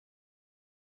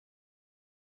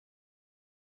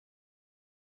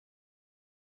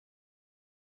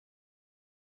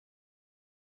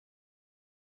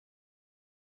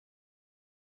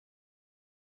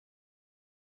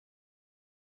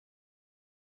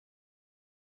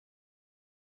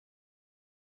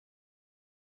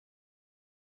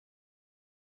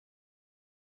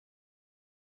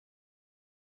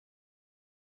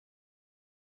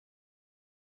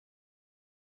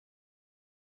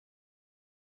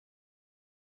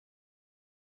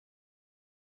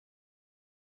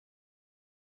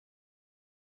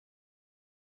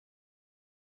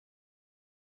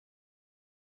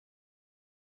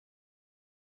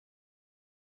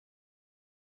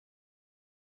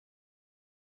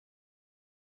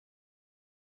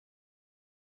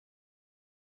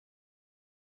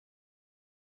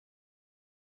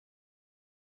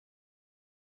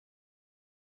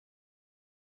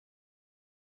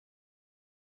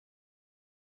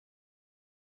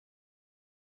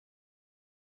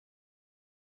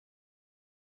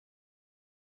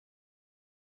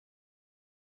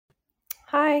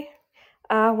Hi,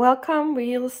 welcome.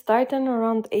 We'll start in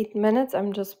around 8 minutes.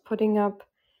 I'm just putting up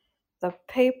the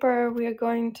paper we are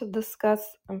going to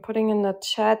discuss. I'm putting in the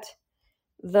chat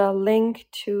the link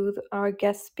to our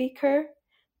guest speaker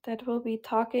that will be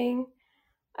talking,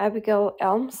 Abigail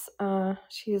Elms.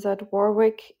 She's at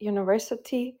Warwick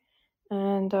University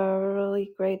and a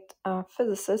really great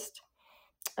physicist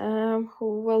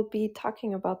who will be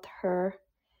talking about her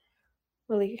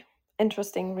really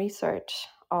interesting research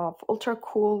of ultra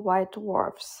cool white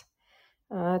dwarfs.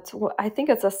 I think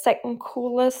it's the second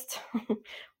coolest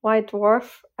white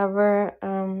dwarf ever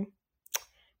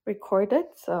recorded.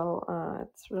 So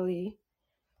it's really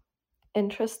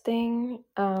interesting.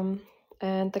 And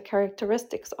the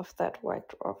characteristics of that white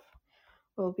dwarf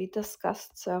will be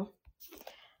discussed. So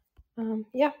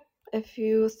yeah, if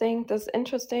you think this is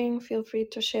interesting, feel free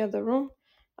to share the room.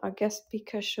 Our guest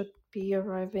speaker should be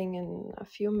arriving in a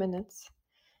few minutes.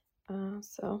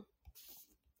 So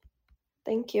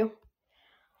thank you.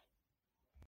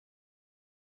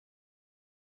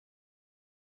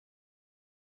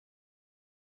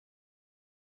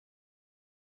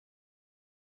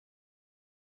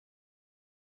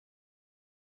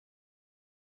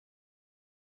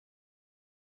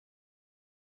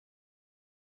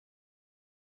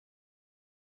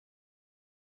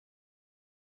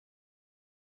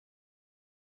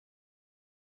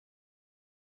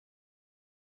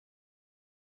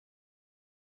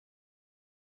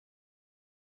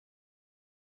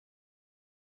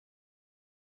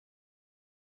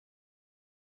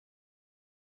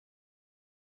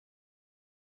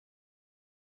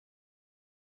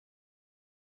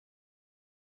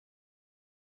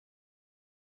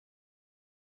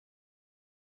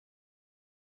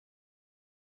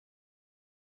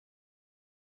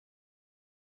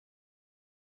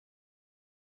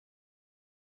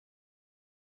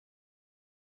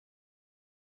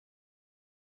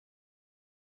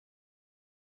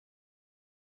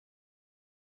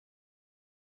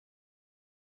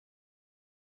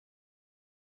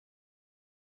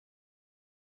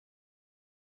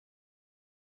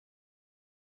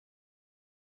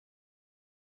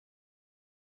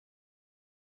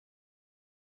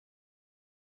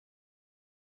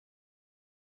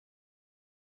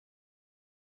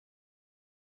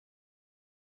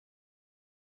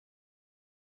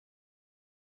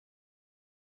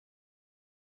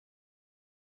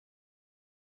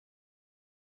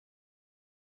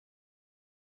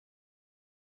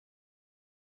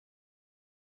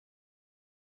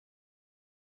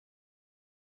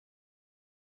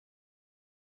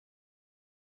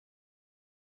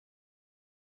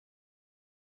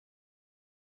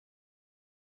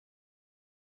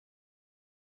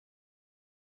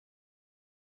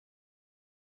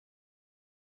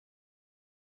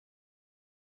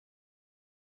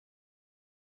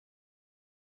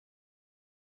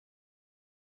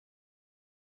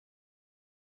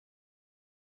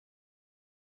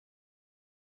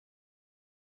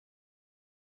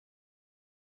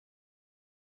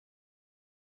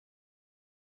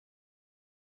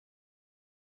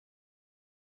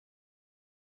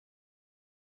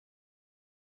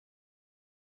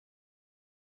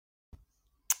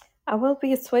 I will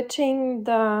be switching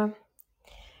the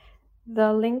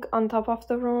link on top of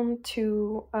the room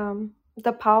to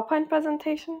the PowerPoint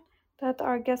presentation that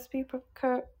our guest speaker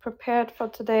prepared for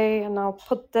today, and I'll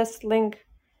put this link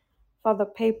for the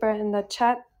paper in the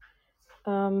chat.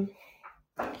 Um,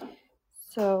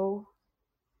 so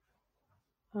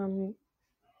um,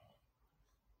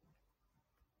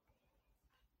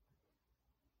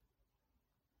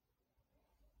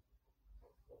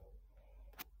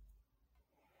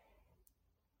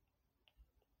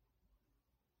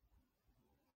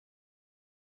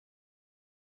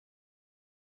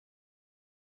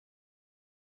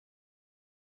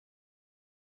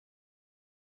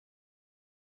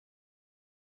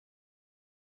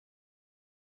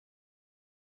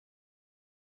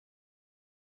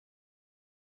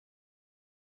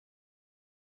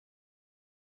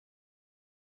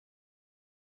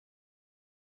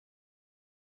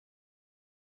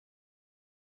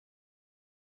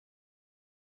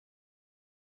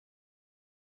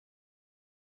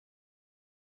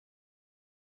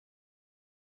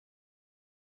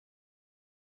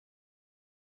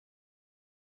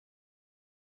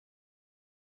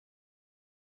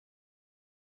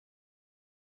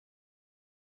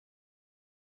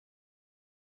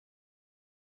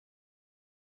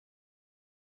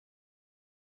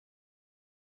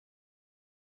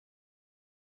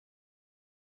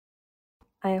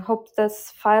 I hope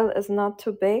this file is not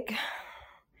too big.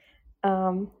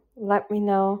 Let me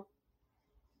know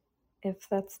if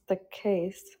that's the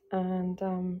case.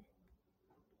 And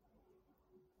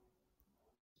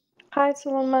Hi,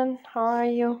 Solomon. How are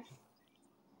you?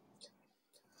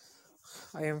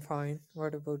 I am fine.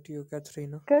 What about you,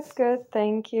 Katrina? Good, good.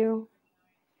 Thank you.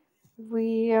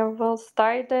 We will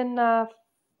start in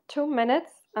 2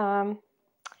 minutes. I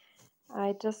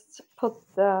just put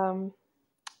the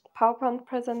PowerPoint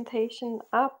presentation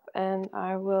up and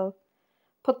I will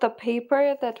put the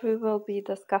paper that we will be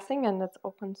discussing, and it's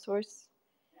open source,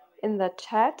 in the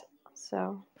chat.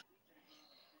 So,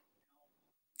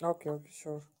 Okay,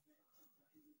 sure.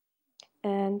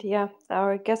 and yeah,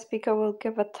 our guest speaker will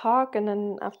give a talk, and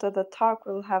then after the talk,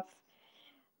 we'll have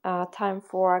time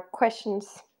for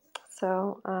questions.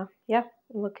 So, yeah,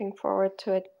 looking forward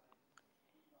to it.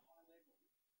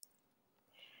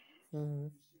 hmm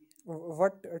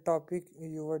What topic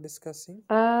you were discussing?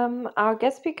 Our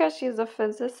guest speaker, she's a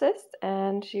physicist,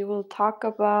 and she will talk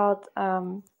about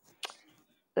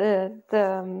the.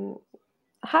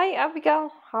 Hi,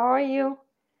 Abigail. How are you?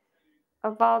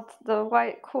 About the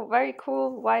very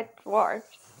cool white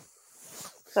dwarfs.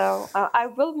 So I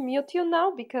will mute you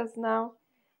now because now,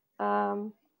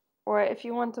 or if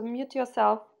you want to mute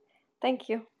yourself, thank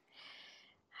you.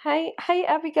 Hi,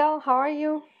 Abigail. How are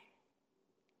you?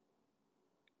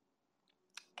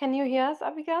 Can you hear us,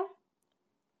 Abigail?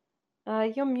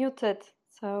 You're muted,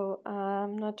 so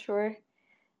I'm not sure.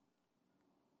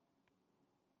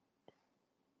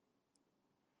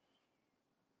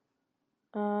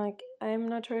 I'm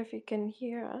not sure if you can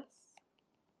hear us.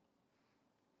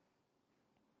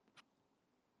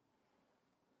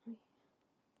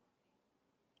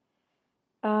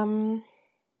 Um,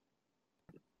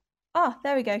 Oh,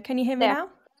 there we go. Can you hear me there. now?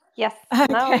 Yes,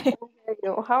 now I Okay. can hear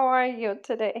you. How are you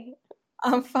today?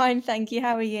 I'm fine, thank you.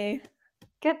 How are you?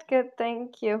 Good,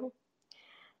 thank you.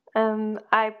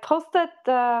 I posted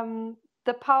the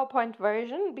PowerPoint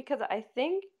version because I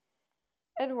think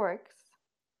it works.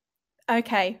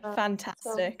 Okay, So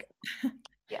fantastic.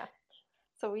 yeah,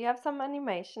 so we have some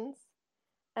animations,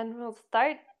 and we'll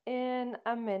start in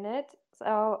a minute.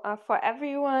 So for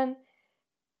everyone,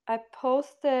 I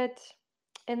posted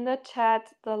in the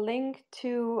chat the link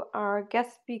to our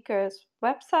guest speaker's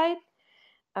website.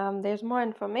 There's more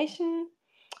information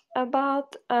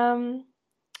about her,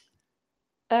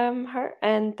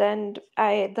 and then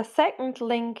the second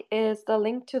link is the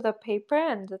link to the paper,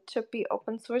 and it should be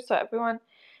open source, so everyone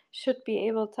should be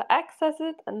able to access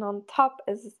it. And on top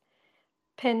is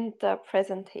pinned the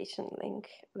presentation link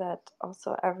that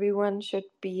also everyone should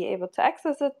be able to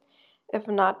access it. If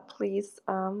not, please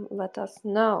let us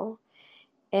know.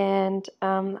 And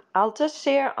I'll just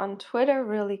share on Twitter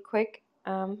really quick,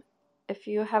 if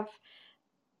you have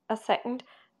a second,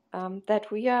 that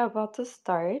we are about to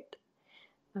start.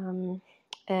 And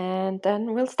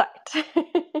then we'll start.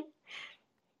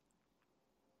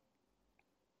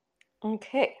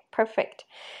 Okay, perfect.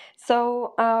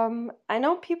 So I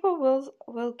know people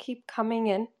will keep coming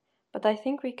in, but I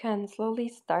think we can slowly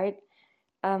start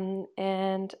and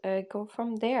go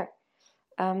from there.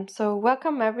 So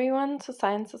welcome everyone to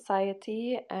Science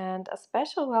Society, and a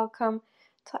special welcome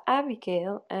to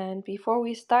Abigail. And before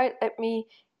we start, let me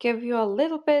give you a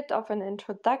little bit of an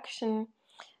introduction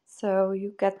so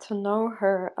you get to know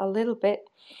her a little bit.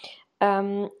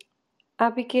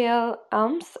 Abigail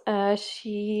Elms,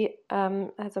 she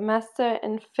has a master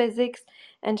in physics,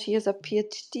 and she is a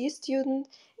PhD student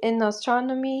in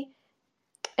astronomy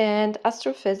and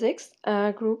astrophysics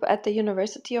group at the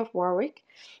University of Warwick.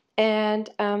 And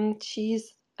her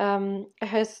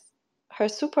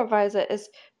supervisor is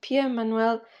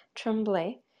Pierre-Emmanuel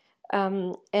Tremblay,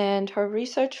 and her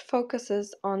research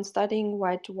focuses on studying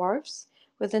white dwarfs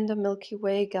within the Milky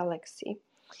Way galaxy.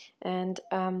 And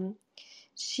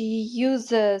she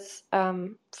uses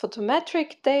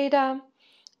photometric data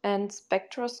and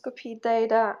spectroscopy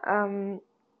data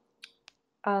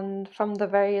from the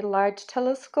Very Large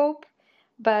Telescope,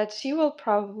 but she will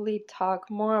probably talk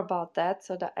more about that,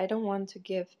 so that I don't want to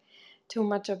give too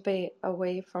much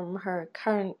away from her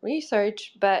current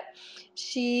research. But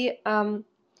she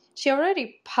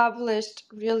already published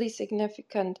really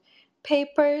significant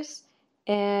papers,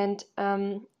 and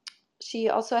she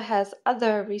also has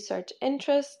other research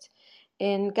interests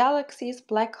in galaxies,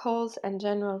 black holes, and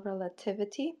general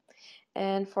relativity.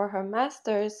 And for her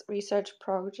master's research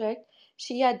project,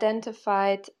 she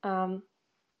identified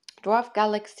dwarf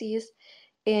galaxies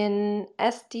in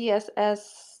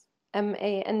SDSS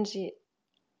MANGA,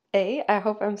 I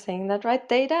hope I'm saying that right,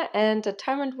 data, and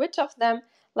determined which of them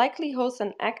likely hosts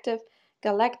an active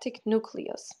galactic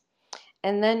nucleus.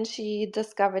 And then she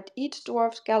discovered each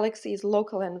dwarf galaxy's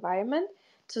local environment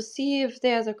to see if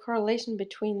there's a correlation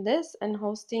between this and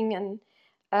hosting an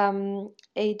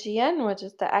AGN, which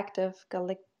is the active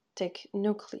galactic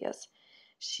nucleus.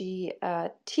 She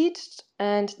taught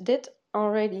and did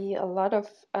already a lot of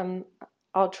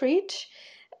outreach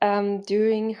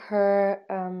during her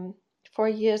 4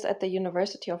 years at the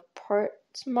University of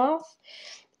Portsmouth.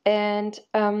 And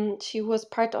she was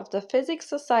part of the Physics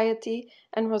Society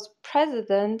and was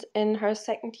president in her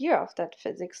second year of that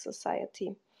Physics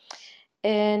Society.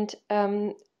 And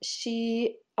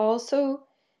she also,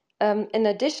 in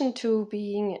addition to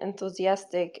being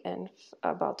enthusiastic and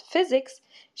about physics,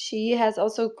 she has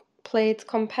also played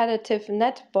competitive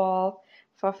netball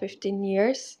for 15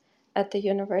 years at the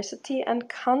university and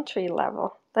country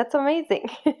level. That's amazing.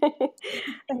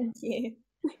 Thank you.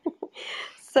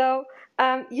 So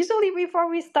usually before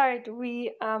we start,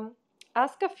 we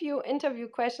ask a few interview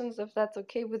questions, if that's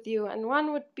okay with you. And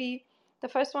the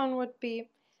first one would be,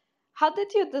 how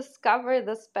did you discover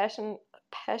this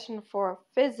passion for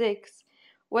physics?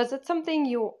 Was it something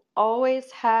you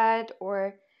always had,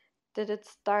 or did it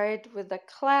start with a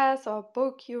class or a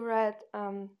book you read?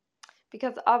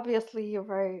 Because obviously you're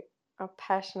very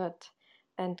passionate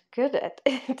and good at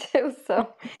it too.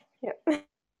 So, yeah.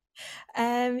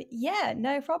 Yeah,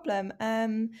 no problem.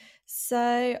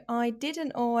 So I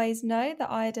didn't always know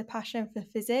that I had a passion for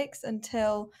physics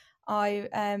until I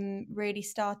really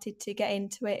started to get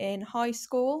into it in high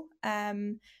school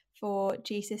for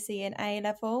GCSE and A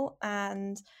level,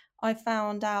 and I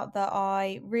found out that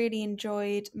I really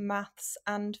enjoyed maths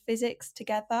and physics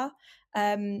together.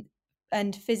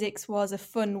 And physics was a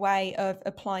fun way of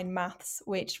applying maths,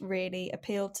 which really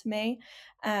appealed to me.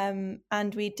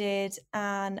 And we did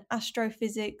an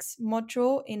astrophysics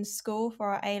module in school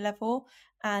for our A level,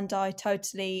 and I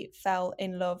totally fell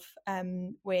in love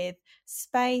with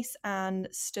space and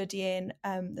studying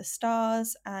the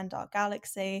stars and our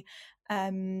galaxy.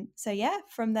 So yeah,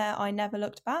 from there I never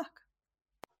looked back.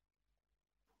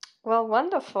 Well,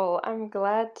 wonderful. I'm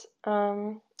glad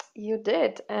you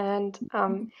did. And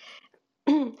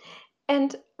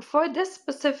and for this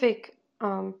specific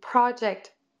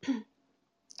project,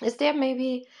 is there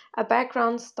maybe a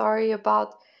background story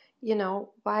about,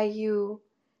 why you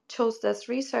chose this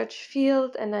research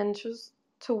field and then choose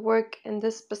to work in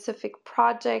this specific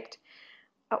project?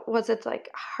 Was it like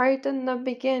hard in the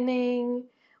beginning?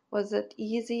 Was it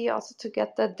easy also to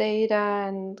get the data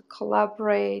and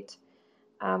collaborate?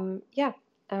 Yeah,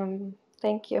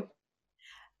 thank you.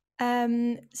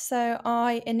 So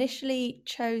I initially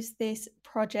chose this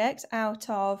project out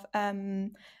of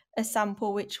a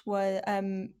sample which were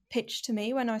pitched to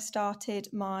me when I started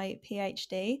my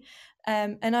PhD.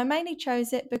 And I mainly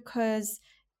chose it because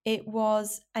it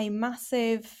was a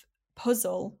massive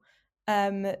puzzle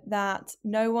that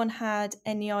no one had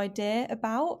any idea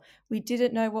about. We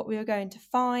didn't know what we were going to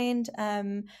find,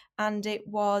 and it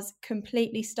was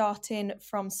completely starting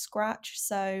from scratch.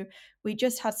 So we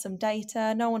just had some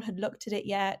data, no one had looked at it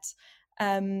yet.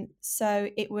 So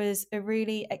it was a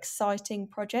really exciting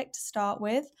project to start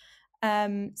with.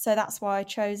 So that's why I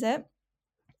chose it.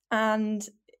 And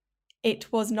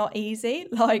it was not easy,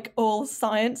 like all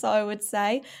science, I would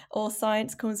say. All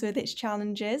science comes with its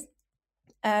challenges.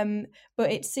 But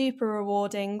it's super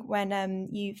rewarding when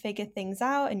you figure things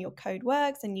out and your code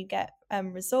works and you get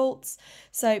results.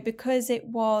 So because it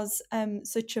was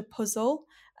such a puzzle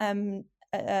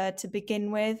to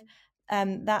begin with,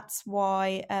 that's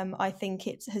why I think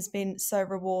it has been so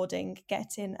rewarding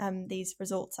getting these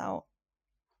results out.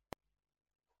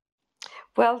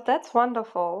 Well, that's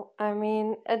wonderful. I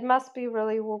mean, it must be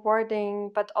really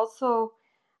rewarding, but also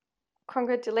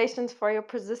congratulations for your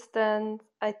persistence.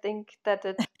 I think that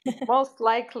it most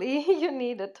likely you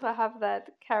needed to have that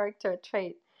character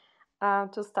trait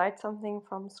to start something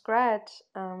from scratch.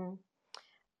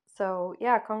 So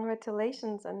yeah,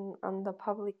 congratulations on the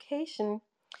publication.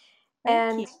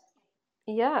 Thank you.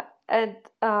 And yeah, and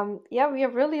yeah, we are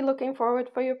really looking forward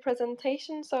for your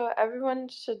presentation. So everyone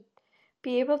should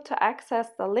be able to access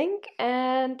the link,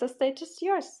 and the stage is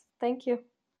yours. Thank you.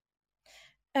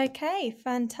 Okay,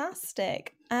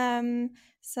 fantastic.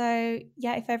 So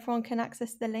yeah, if everyone can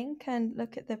access the link and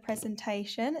look at the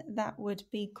presentation, that would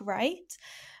be great.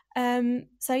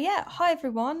 So yeah, hi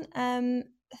everyone.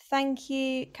 Thank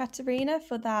you, Katerina,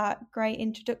 for that great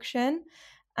introduction,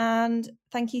 and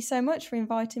thank you so much for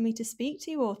inviting me to speak to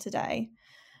you all today.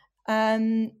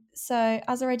 So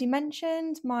as already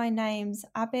mentioned, my name's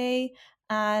Abby,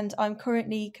 and I'm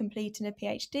currently completing a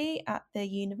PhD at the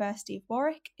University of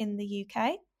Warwick in the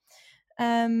UK.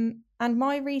 And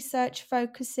my research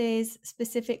focuses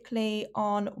specifically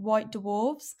on white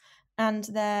dwarfs and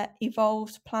their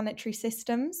evolved planetary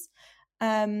systems.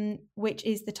 which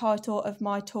is the title of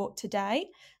my talk today.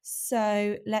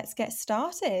 So let's get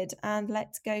started, and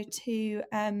let's go to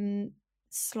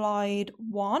slide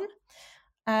 1.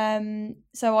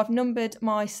 So I've numbered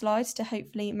my slides to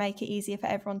hopefully make it easier for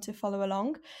everyone to follow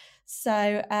along.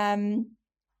 So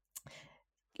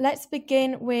let's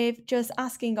begin with just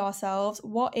asking ourselves,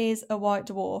 what is a white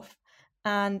dwarf?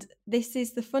 And this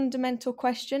is the fundamental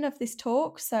question of this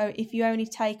talk. So if you only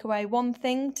take away one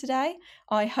thing today,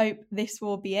 I hope this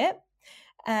will be it.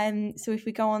 So if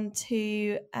we go on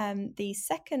to the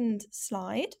second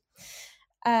slide.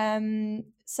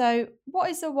 So what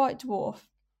is a white dwarf?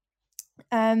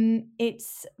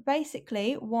 It's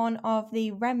basically one of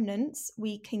the remnants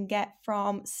we can get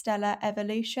from stellar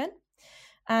evolution.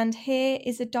 And here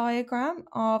is a diagram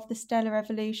of the stellar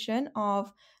evolution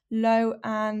of low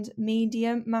and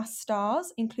medium mass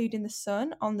stars, including the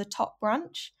Sun, on the top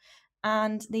branch,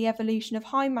 and the evolution of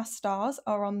high mass stars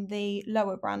are on the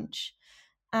lower branch.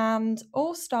 And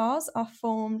all stars are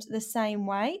formed the same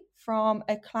way from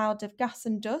a cloud of gas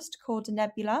and dust called a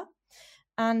nebula.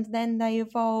 And then they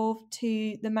evolve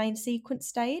to the main sequence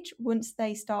stage once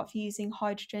they start fusing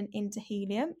hydrogen into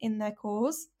helium in their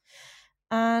cores.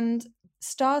 And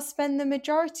stars spend the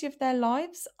majority of their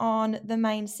lives on the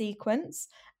main sequence,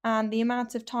 and the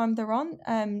amount of time they're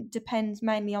on depends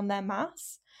mainly on their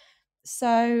mass.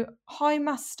 So high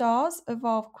mass stars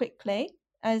evolve quickly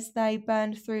as they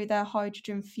burn through their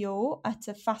hydrogen fuel at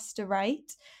a faster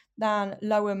rate than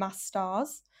lower mass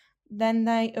stars. Then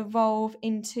they evolve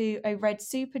into a red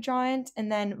supergiant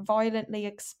and then violently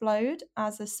explode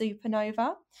as a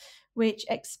supernova, which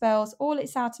expels all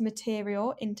its outer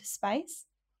material into space.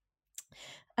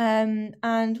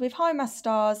 And with high mass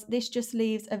stars, this just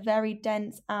leaves a very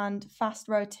dense and fast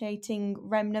rotating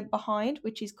remnant behind,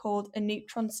 which is called a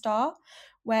neutron star.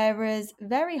 Whereas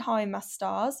very high mass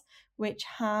stars, which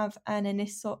have an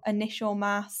initial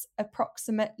mass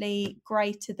approximately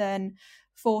greater than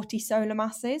 40 solar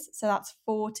masses, so that's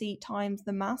 40 times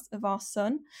the mass of our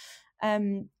Sun,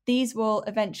 these will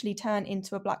eventually turn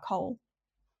into a black hole.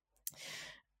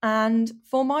 And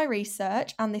for my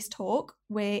research and this talk,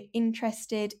 we're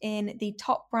interested in the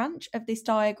top branch of this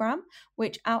diagram,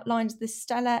 which outlines the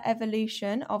stellar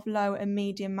evolution of low and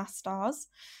medium mass stars.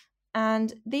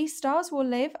 And these stars will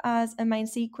live as a main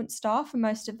sequence star for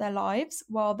most of their lives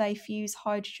while they fuse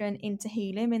hydrogen into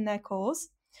helium in their cores.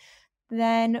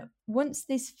 Then, once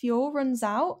this fuel runs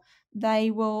out,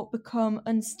 they will become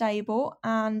unstable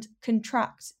and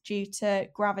contract due to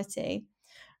gravity.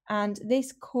 And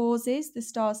this causes the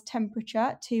star's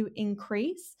temperature to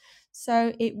increase.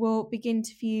 So it will begin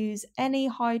to fuse any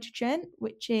hydrogen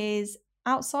which is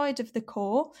outside of the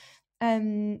core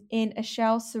in a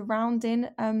shell surrounding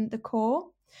the core.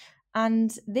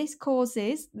 And this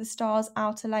causes the star's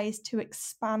outer layers to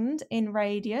expand in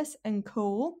radius and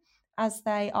cool as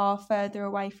they are further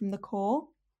away from the core.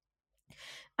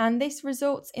 And this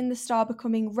results in the star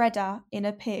becoming redder in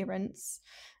appearance.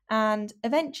 And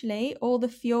eventually, all the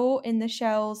fuel in the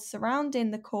shells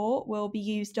surrounding the core will be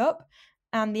used up,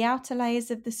 and the outer layers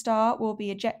of the star will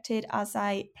be ejected as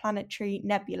a planetary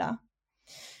nebula.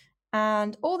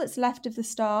 And all that's left of the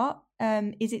star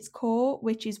is its core,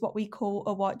 which is what we call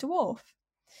a white dwarf.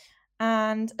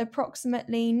 And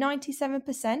approximately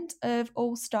 97% of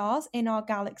all stars in our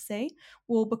galaxy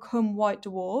will become white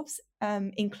dwarfs,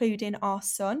 including our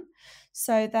Sun.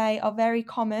 So they are very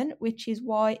common, which is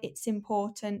why it's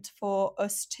important for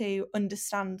us to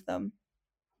understand them.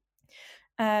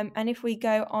 And if we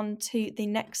go on to the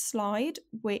next slide,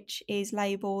 which is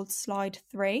labelled slide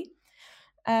 3,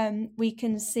 we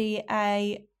can see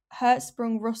a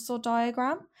Hertzsprung-Russell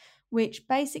diagram, which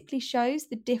basically shows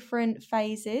the different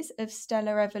phases of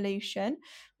stellar evolution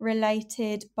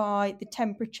related by the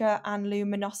temperature and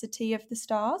luminosity of the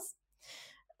stars.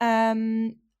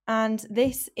 And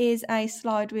this is a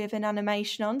slide with an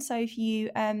animation on. So if you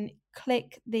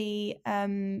click the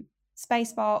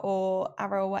spacebar or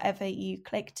arrow or whatever you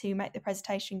click to make the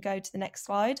presentation go to the next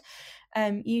slide,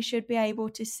 you should be able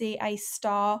to see a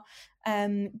star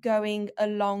going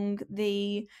along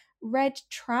the red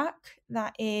track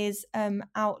that is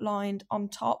outlined on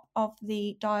top of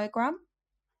the diagram.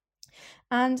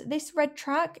 And this red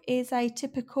track is a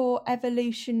typical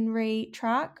evolutionary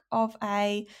track of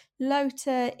a low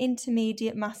to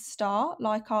intermediate mass star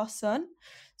like our Sun.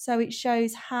 So it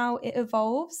shows how it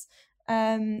evolves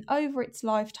over its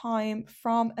lifetime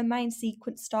from a main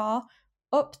sequence star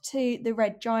up to the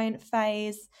red giant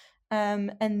phase,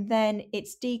 and then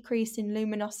its decrease in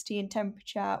luminosity and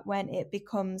temperature when it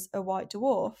becomes a white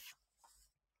dwarf.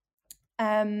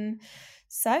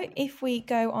 So if we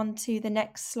go on to the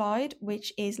next slide,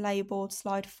 which is labelled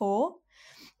slide 4,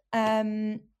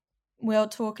 we'll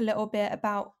talk a little bit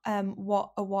about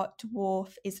what a white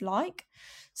dwarf is like.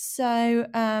 So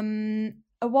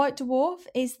a white dwarf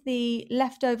is the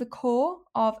leftover core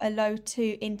of a low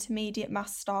to intermediate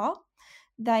mass star.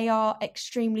 They are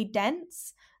extremely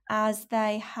dense as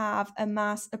they have a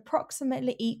mass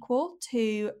approximately equal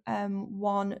to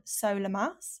 1 solar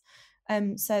mass.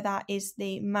 So that is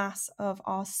the mass of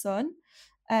our sun.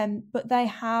 But they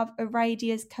have a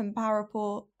radius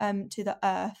comparable to the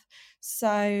Earth.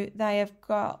 So they have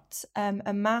got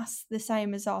a mass the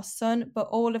same as our sun, but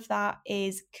all of that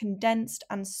is condensed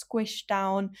and squished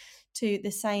down to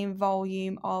the same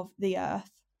volume of the Earth.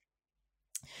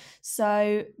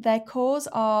 So their cores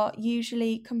are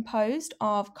usually composed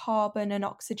of carbon and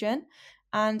oxygen,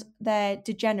 and they're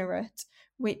degenerate,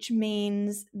 which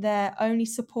means they're only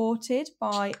supported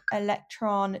by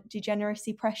electron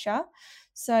degeneracy pressure.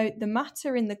 So the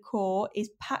matter in the core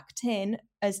is packed in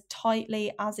as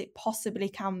tightly as it possibly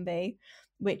can be,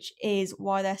 which is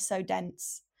why they're so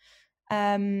dense.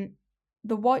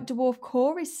 The white dwarf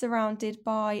core is surrounded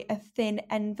by a thin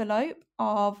envelope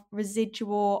of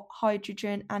residual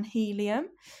hydrogen and helium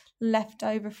left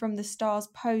over from the star's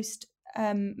post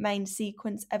main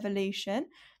sequence evolution,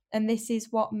 and this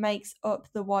is what makes up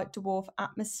the white dwarf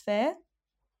atmosphere.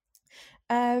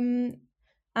 And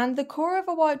the core of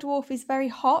a white dwarf is very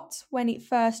hot when it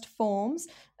first forms,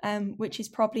 which is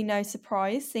probably no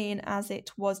surprise, seeing as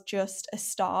it was just a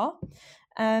star.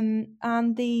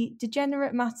 And the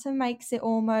degenerate matter makes it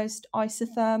almost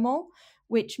isothermal,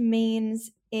 which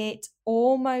means it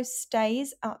almost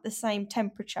stays at the same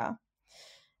temperature.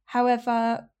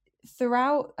 However,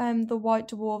 throughout the white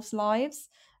dwarf's lives,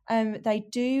 they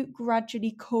do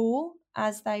gradually cool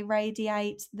as they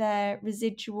radiate their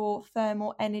residual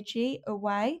thermal energy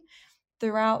away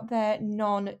throughout their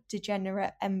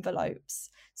non-degenerate envelopes.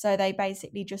 So they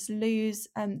basically just lose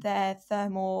their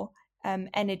thermal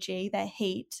energy, their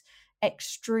heat,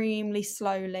 extremely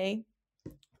slowly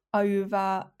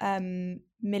over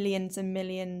millions and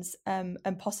millions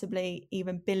and possibly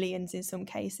even billions in some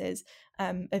cases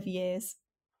of years.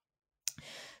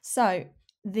 So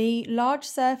the large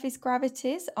surface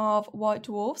gravities of white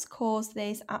dwarfs cause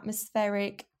this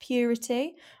atmospheric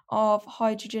purity of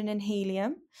hydrogen and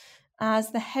helium.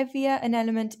 As the heavier an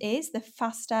element is, the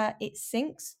faster it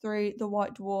sinks through the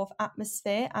white dwarf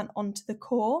atmosphere and onto the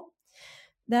core.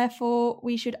 Therefore,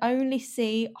 we should only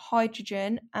see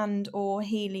hydrogen and or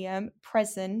helium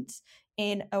present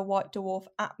in a white dwarf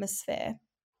atmosphere.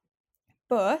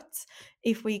 But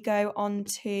if we go on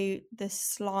to the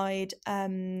slide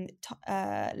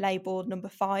labelled number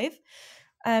 5,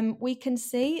 we can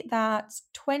see that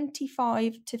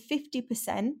 25 to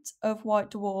 50% of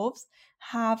white dwarfs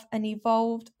have an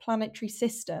evolved planetary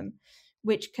system,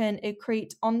 which can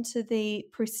accrete onto the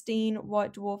pristine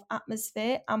white dwarf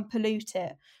atmosphere and pollute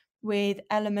it with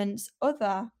elements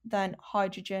other than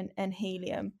hydrogen and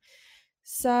helium.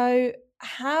 So,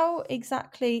 how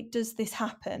exactly does this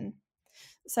happen?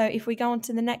 So if we go on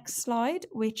to the next slide,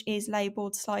 which is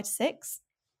labelled slide 6,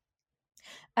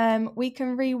 we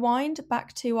can rewind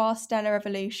back to our stellar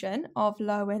evolution of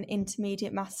low and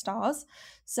intermediate mass stars.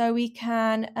 So we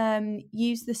can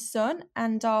use the sun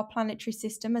and our planetary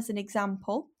system as an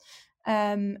example,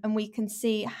 and we can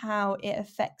see how it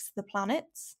affects the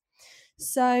planets.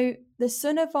 So the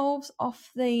sun evolves off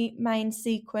the main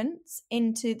sequence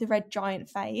into the red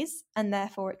giant phase and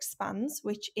therefore expands,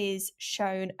 which is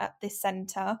shown at the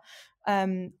centre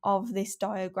of this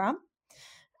diagram.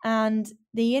 And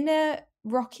the inner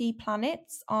rocky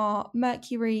planets are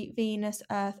Mercury, Venus,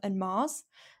 Earth, and Mars.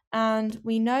 And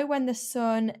we know when the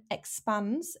sun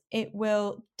expands, it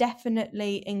will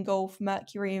definitely engulf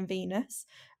Mercury and Venus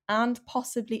and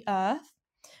possibly Earth.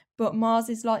 But Mars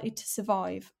is likely to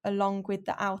survive along with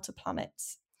the outer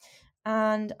planets.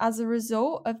 And as a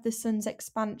result of the sun's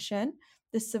expansion,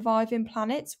 the surviving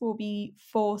planets will be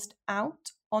forced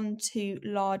out onto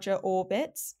larger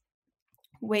orbits,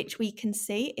 which we can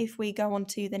see if we go on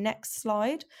to the next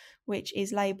slide, which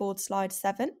is labelled slide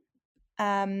 7.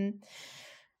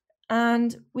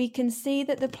 And we can see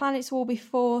that the planets will be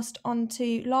forced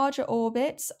onto larger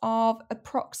orbits of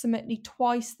approximately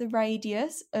twice the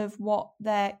radius of what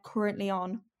they're currently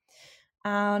on.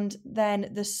 And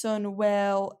then the sun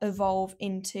will evolve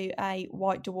into a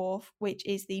white dwarf, which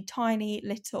is the tiny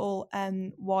little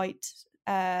white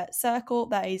circle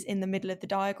that is in the middle of the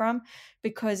diagram.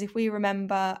 Because if we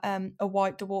remember, a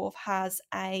white dwarf has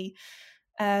a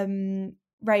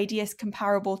radius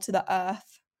comparable to the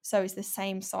Earth. So it's the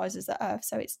same size as the Earth,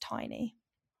 so it's tiny.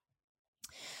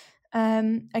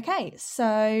 Okay,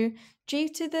 so due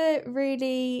to the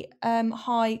really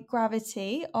high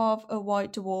gravity of a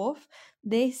white dwarf,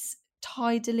 this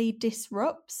tidally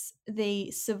disrupts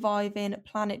the surviving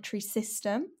planetary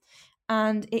system,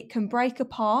 and it can break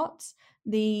apart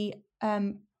the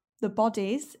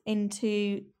bodies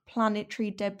into planetary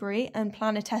debris and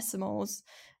planetesimals.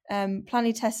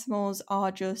 Planetesimals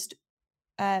are just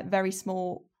very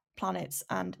small planets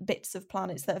and bits of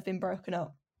planets that have been broken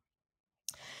up.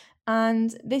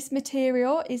 And this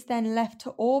material is then left to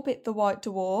orbit the white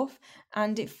dwarf,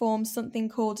 and it forms something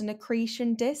called an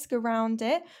accretion disk around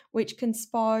it, which can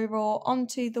spiral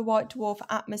onto the white dwarf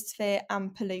atmosphere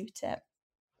and pollute it.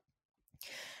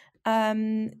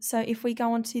 So if we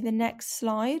go on to the next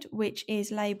slide, which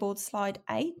is labeled slide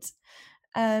 8,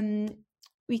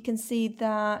 we can see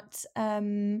that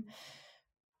when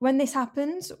this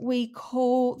happens, we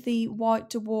call the white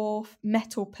dwarf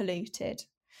metal-polluted.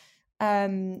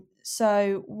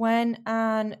 So when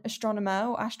an astronomer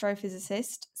or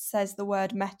astrophysicist says the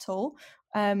word metal,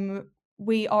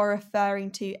 we are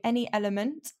referring to any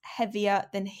element heavier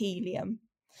than helium,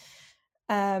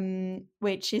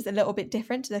 which is a little bit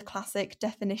different to the classic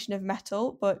definition of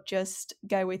metal, but just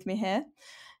go with me here.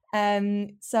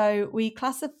 So we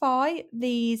classify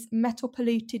these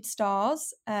metal-polluted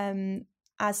stars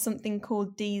as something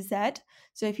called DZ.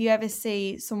 So if you ever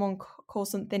see someone call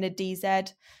something a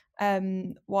DZ,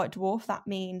 white dwarf, that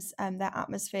means their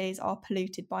atmospheres are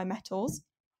polluted by metals.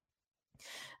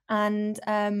 And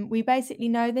we basically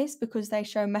know this because they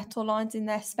show metal lines in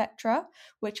their spectra,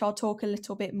 which I'll talk a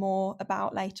little bit more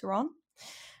about later on.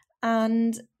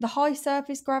 And the high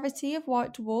surface gravity of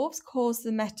white dwarfs cause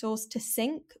the metals to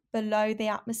sink below the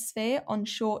atmosphere on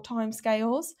short time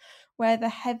scales, where the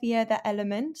heavier the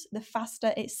element, the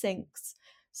faster it sinks.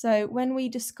 So when we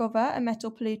discover a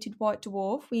metal-polluted white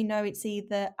dwarf, we know it's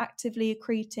either actively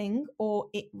accreting or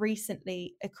it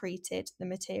recently accreted the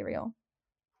material.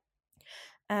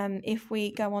 If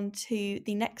we go on to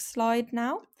the next slide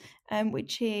now,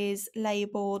 which is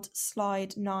labelled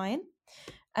slide 9,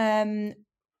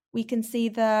 we can see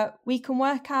that we can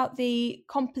work out the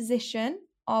composition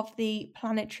of the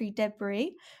planetary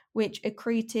debris which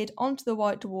accreted onto the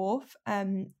white dwarf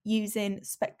using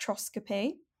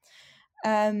spectroscopy.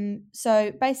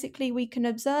 So basically we can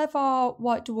observe our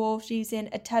white dwarfs using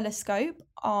a telescope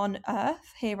on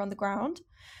Earth here on the ground,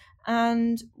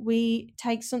 and we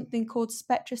take something called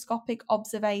spectroscopic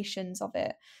observations of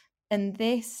it, and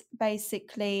this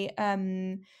basically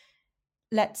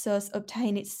lets us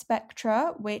obtain its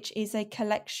spectra, which is a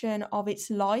collection of its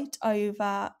light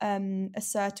over a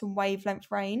certain wavelength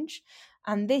range.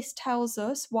 And this tells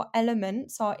us what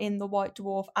elements are in the white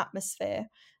dwarf atmosphere.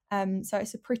 So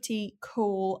it's a pretty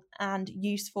cool and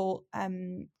useful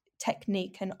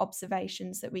technique and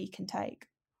observations that we can take.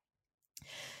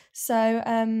 So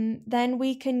then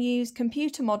we can use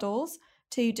computer models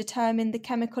to determine the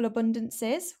chemical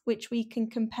abundances, which we can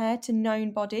compare to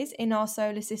known bodies in our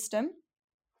solar system.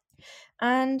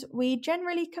 And we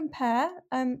generally compare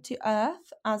to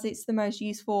Earth, as it's the most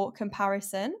useful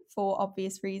comparison for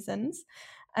obvious reasons.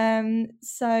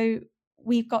 So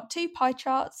we've got two pie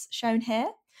charts shown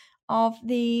here of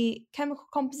the chemical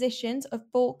compositions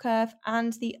of bulk Earth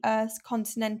and the Earth's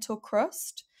continental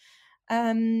crust.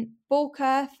 Bulk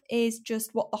Earth is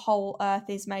just what the whole Earth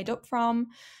is made up from.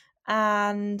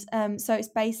 And so it's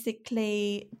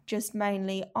basically just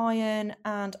mainly iron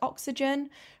and oxygen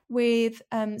with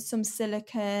some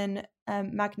silicon,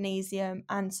 magnesium,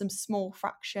 and some small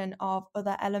fraction of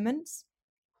other elements.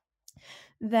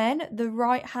 Then the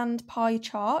right-hand pie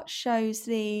chart shows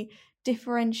the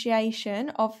differentiation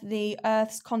of the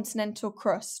Earth's continental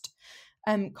crust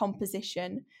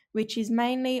composition, which is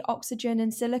mainly oxygen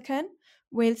and silicon,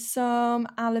 with some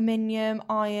aluminium,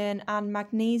 iron, and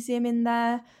magnesium in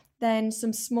there, then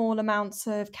some small amounts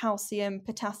of calcium,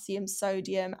 potassium,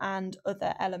 sodium, and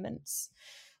other elements.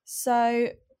 So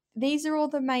these are all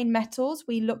the main metals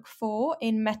we look for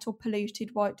in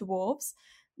metal-polluted white dwarfs.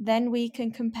 Then we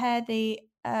can compare the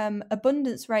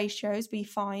abundance ratios we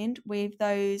find with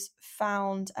those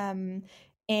found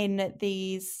in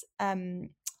these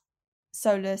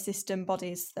solar system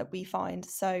bodies that we find.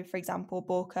 So, for example,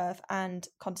 bulk Earth and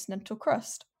continental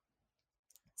crust.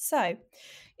 So,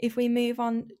 if we move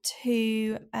on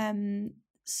to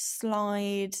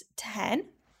slide 10,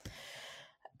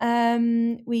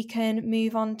 we can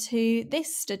move on to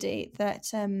this study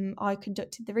that I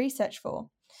conducted the research for.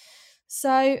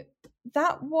 So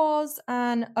that was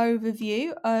an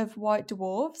overview of white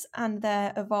dwarfs and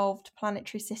their evolved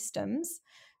planetary systems.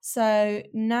 So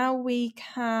now we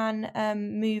can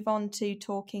move on to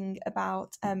talking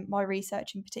about my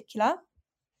research in particular.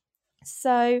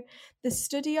 So the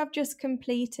study I've just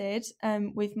completed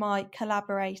with my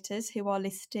collaborators, who are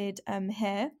listed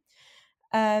here,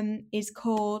 is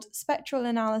called Spectral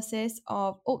Analysis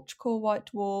of Ultracool White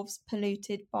Dwarfs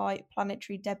Polluted by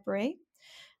Planetary Debris.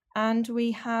 And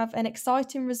we have an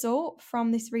exciting result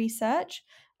from this research,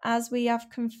 as we have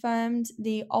confirmed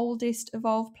the oldest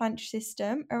evolved planetary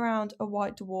system around a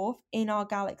white dwarf in our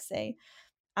galaxy,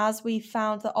 as we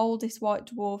found the oldest white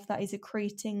dwarf that is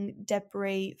accreting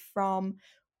debris from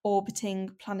orbiting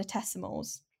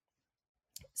planetesimals.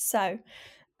 So,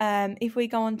 if we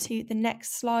go on to the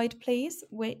next slide, please,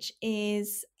 which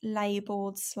is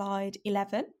labelled slide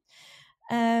 11.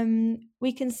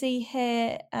 We can see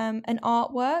here an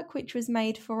artwork which was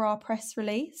made for our press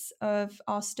release of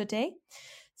our study.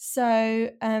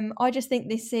 So I just think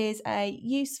this is a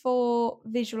useful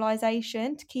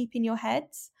visualization to keep in your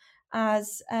heads,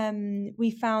 as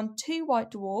we found 2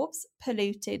 white dwarfs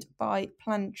polluted by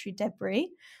planetary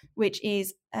debris, which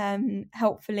is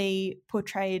helpfully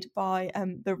portrayed by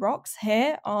the rocks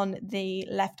here on the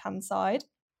left-hand side.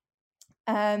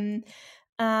 And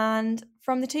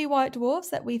from the 2 white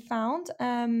dwarfs that we found,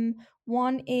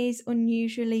 one is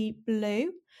unusually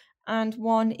blue and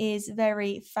one is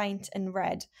very faint and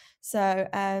red. So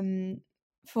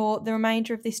for the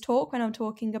remainder of this talk, when I'm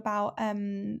talking about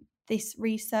this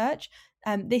research,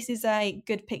 this is a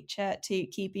good picture to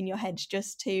keep in your heads,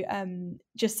 just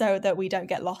so that we don't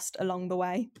get lost along the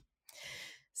way.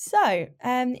 So,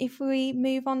 if we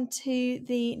move on to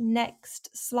the next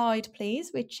slide,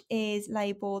 please, which is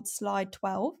labelled slide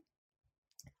 12.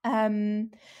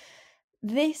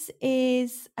 This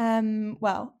is,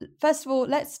 well, first of all,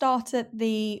 let's start at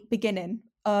the beginning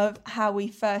of how we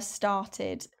first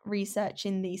started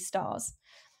researching these stars.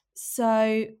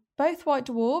 So, both white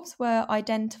dwarfs were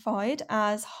identified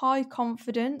as high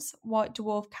confidence white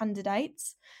dwarf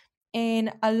candidates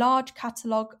in a large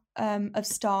catalogue of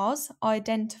stars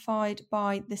identified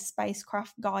by the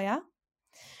spacecraft Gaia.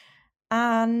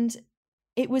 And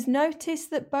it was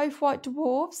noticed that both white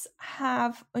dwarfs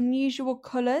have unusual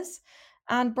colours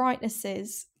and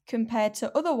brightnesses compared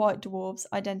to other white dwarfs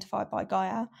identified by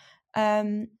Gaia.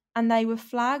 And they were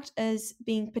flagged as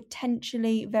being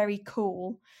potentially very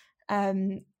cool.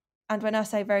 And when I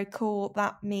say very cool,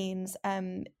 that means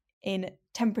in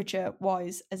temperature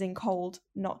wise, as in cold,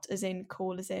 not as in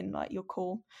cool as in like you're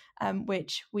cool,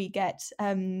 which we get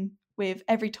with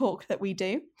every talk that we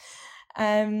do.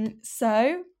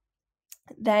 So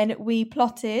then we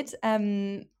plotted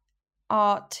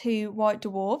our 2 white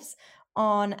dwarfs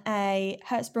on a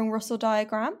Hertzsprung-Russell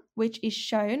diagram, which is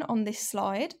shown on this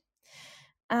slide.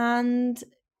 And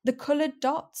the coloured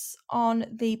dots on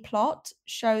the plot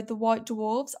show the white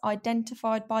dwarfs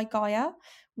identified by Gaia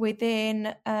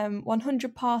within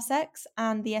 100 parsecs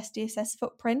and the SDSS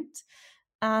footprint,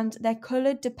 and they're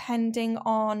coloured depending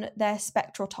on their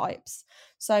spectral types.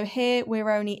 So here we're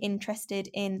only interested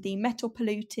in the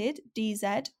metal-polluted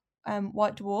DZ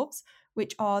white dwarfs,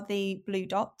 which are the blue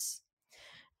dots.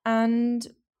 And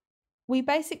we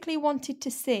basically wanted to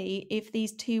see if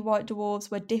these 2 white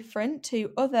dwarfs were different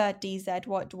to other DZ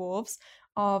white dwarfs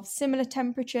of similar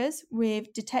temperatures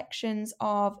with detections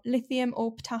of lithium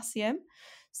or potassium.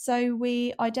 So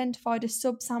we identified a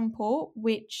subsample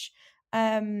which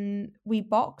we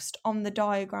boxed on the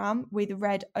diagram with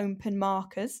red open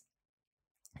markers.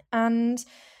 And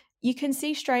you can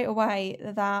see straight away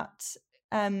that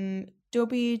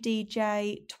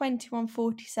WDJ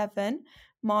 2147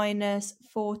 minus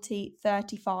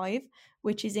 4035,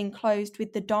 which is enclosed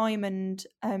with the diamond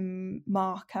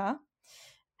marker,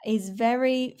 is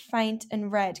very faint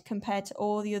and red compared to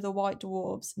all the other white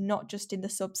dwarfs, not just in the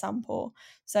subsample.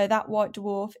 So that white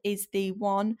dwarf is the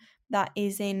one that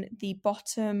is in the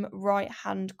bottom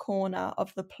right-hand corner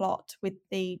of the plot with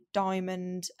the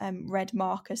diamond red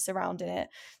marker surrounding it.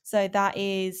 So that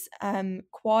is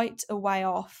quite a way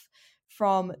off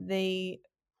from the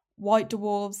white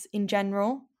dwarfs in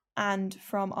general and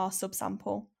from our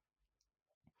subsample.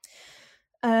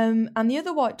 And the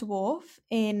other white dwarf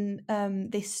in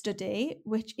this study,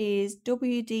 which is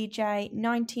WDJ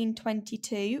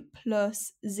 1922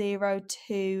 plus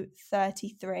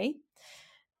 0233,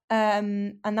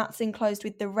 and that's enclosed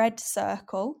with the red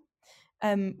circle,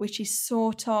 which is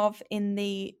sort of in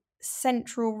the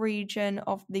central region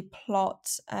of the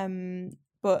plot,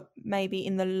 but maybe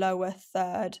in the lower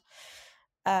third.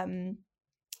 And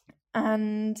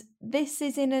this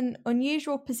is in an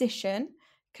unusual position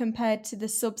compared to the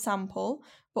subsample,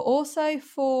 but also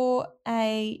for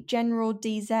a general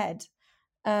DZ,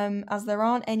 as there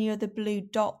aren't any other blue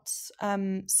dots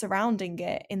surrounding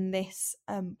it in this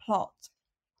plot.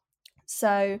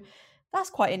 So that's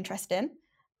quite interesting.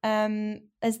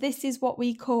 as this is what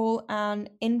we call an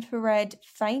infrared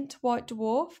faint white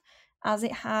dwarf, as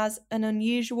it has an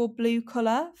unusual blue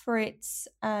colour for its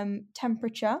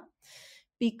temperature,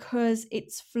 because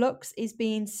its flux is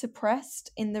being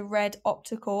suppressed in the red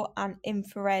optical and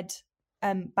infrared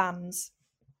bands.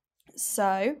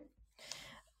 So,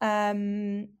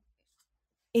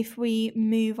 if we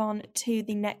move on to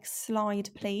the next slide,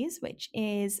 please, which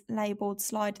is labelled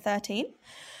slide 13.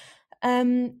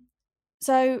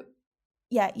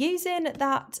 Using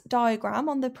that diagram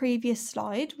on the previous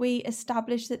slide, we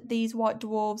established that these white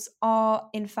dwarfs are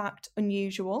in fact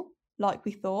unusual, like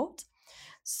we thought.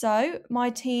 So my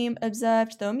team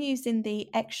observed them using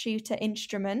the X-shooter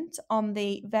instrument on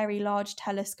the Very Large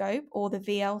Telescope, or the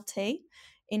VLT,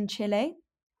 in Chile,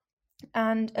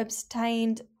 and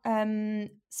obtained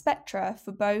spectra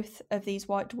for both of these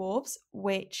white dwarfs,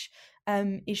 which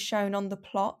is shown on the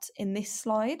plot in this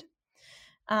slide.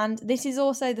 And this is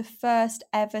also the first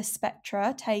ever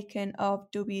spectra taken of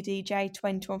WDJ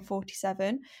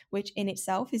 2147, which in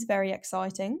itself is very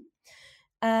exciting.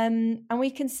 And we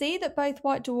can see that both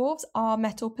white dwarfs are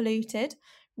metal polluted,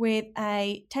 with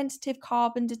a tentative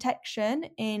carbon detection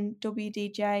in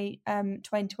WDJ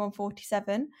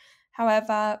 2147.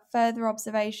 However, further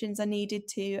observations are needed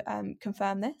to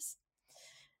confirm this.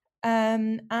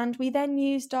 And we then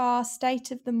used our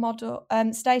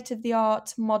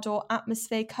state-of-the-art model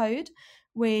atmosphere code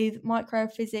with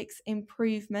microphysics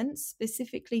improvements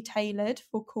specifically tailored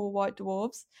for cool white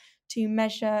dwarfs to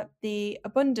measure the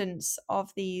abundance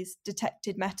of these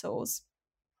detected metals,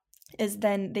 as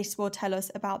then this will tell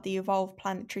us about the evolved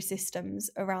planetary systems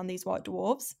around these white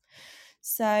dwarfs.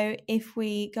 So if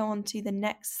we go on to the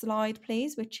next slide,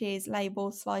 please, which is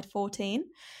labelled slide 14.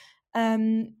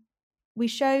 We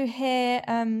show here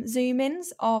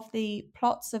zoom-ins of the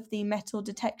plots of the metal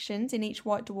detections in each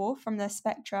white dwarf from their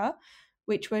spectra,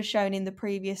 which were shown in the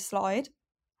previous slide.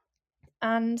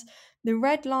 And the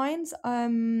red lines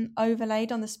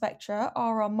overlaid on the spectra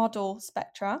are our model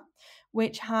spectra,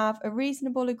 which have a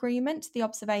reasonable agreement to the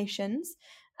observations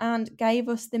and gave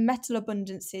us the metal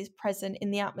abundances present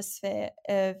in the atmosphere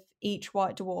of each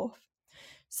white dwarf.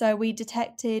 So we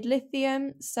detected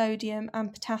lithium, sodium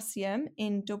and potassium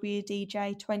in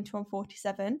WDJ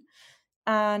 2147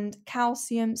 and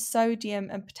calcium, sodium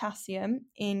and potassium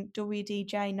in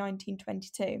WDJ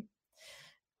 1922.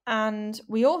 And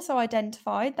we also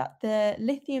identified that the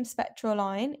lithium spectral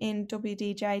line in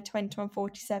WDJ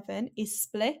 2147 is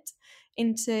split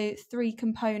into 3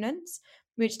 components,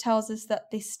 which tells us that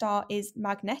this star is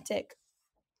magnetic,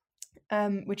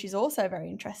 which is also very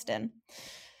interesting.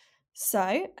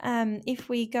 So if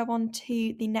we go on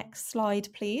to the next slide,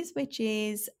 please, which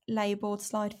is labelled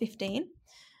slide 15.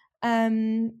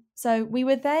 So we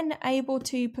were then able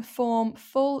to perform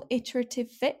full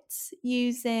iterative fits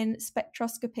using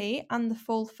spectroscopy and the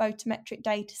full photometric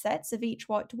data sets of each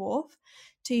white dwarf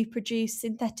to produce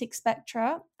synthetic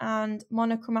spectra and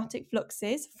monochromatic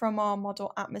fluxes from our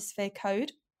model atmosphere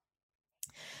code.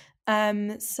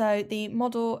 So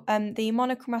the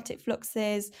monochromatic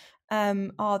fluxes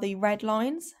are the red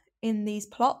lines in these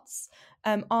plots.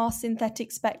 Our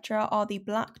synthetic spectra are the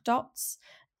black dots,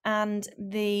 and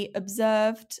the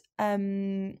observed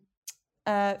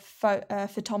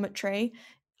photometry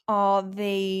are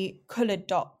the coloured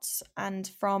dots, and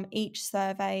from each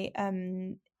survey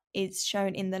is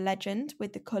shown in the legend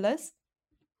with the colours.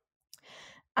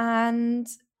 And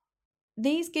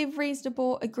these give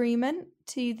reasonable agreement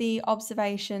to the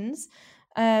observations,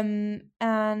 and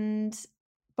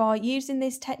by using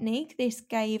this technique, this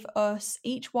gave us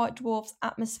each white dwarf's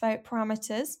atmospheric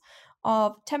parameters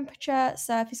of temperature,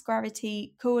 surface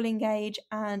gravity, cooling gauge,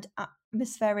 and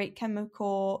atmospheric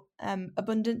chemical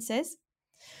abundances,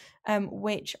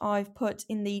 which I've put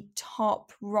in the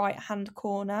top right-hand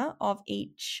corner of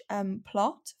each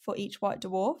plot for each white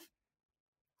dwarf.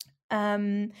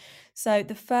 So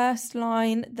the first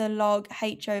line, the log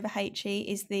H over He,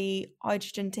 is the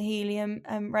hydrogen to helium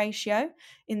ratio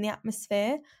in the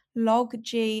atmosphere. Log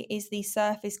G is the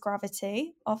surface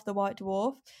gravity of the white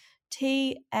dwarf.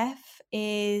 TF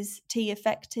is T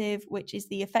effective, which is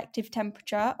the effective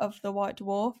temperature of the white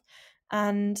dwarf.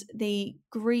 And the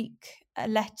Greek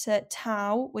letter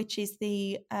tau, which is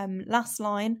the last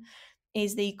line,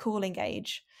 is the cooling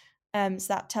gauge. So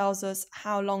that tells us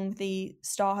how long the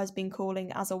star has been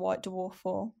cooling as a white dwarf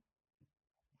for.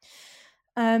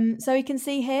 So we can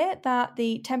see here that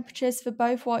the temperatures for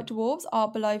both white dwarfs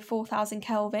are below 4,000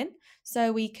 Kelvin.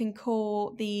 So we can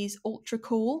call these ultra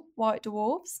cool white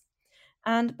dwarfs.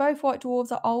 And both white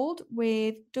dwarfs are old,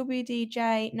 with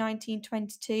WDJ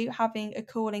 1922 having a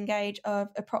cooling gauge of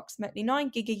approximately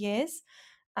 9 gigayears,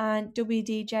 and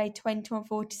WDJ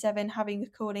 2147 having a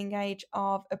cooling age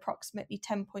of approximately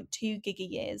 10.2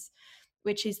 gigayears,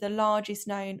 which is the largest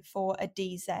known for a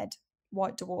DZ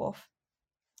white dwarf.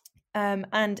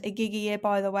 And a gigayear,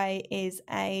 by the way, is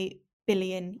a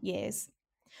billion years.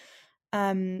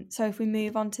 So if we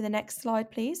move on to the next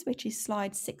slide, please, which is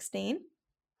slide 16.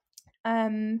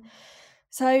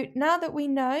 So now that we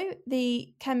know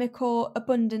the chemical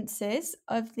abundances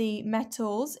of the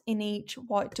metals in each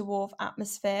white dwarf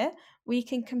atmosphere, we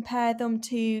can compare them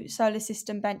to solar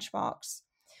system benchmarks.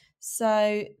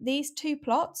 So these two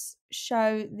plots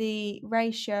show the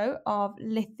ratio of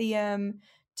lithium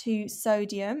to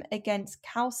sodium against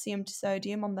calcium to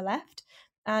sodium on the left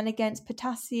and against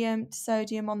potassium to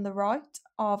sodium on the right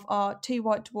of our two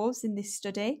white dwarfs in this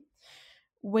study,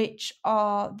 which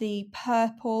are the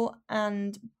purple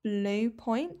and blue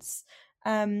points,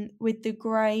 with the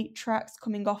grey tracks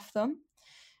coming off them.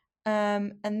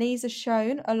 And these are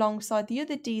shown alongside the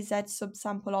other DZ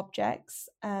subsample objects,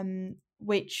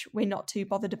 which we're not too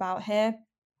bothered about here,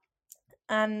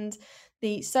 and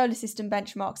the solar system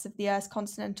benchmarks of the Earth's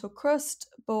continental crust,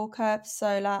 bulk-Earth,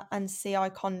 solar, and CI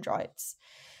chondrites.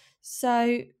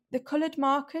 So the coloured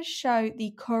markers show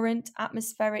the current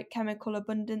atmospheric chemical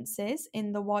abundances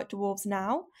in the white dwarfs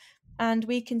now, and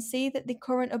we can see that the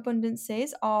current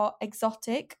abundances are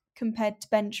exotic compared to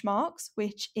benchmarks,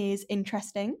 which is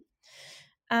interesting.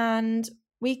 And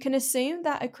we can assume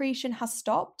that accretion has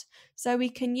stopped, so we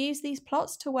can use these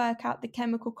plots to work out the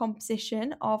chemical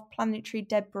composition of planetary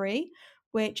debris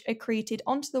which accreted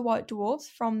onto the white dwarfs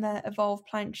from their evolved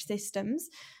planetary systems.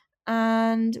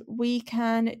 And we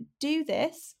can do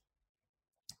this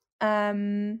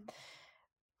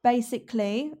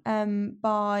basically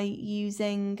by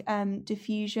using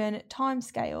diffusion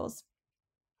timescales,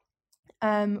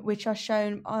 which are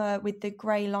shown with the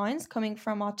grey lines coming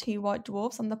from our two white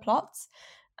dwarfs on the plots.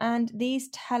 And these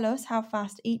tell us how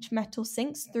fast each metal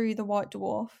sinks through the white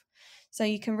dwarf. So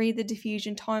you can read the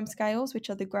diffusion timescales, which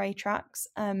are the grey tracks,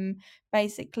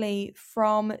 basically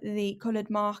from the coloured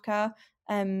marker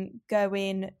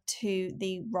going to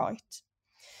the right.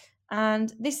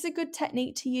 And this is a good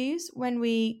technique to use when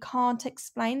we can't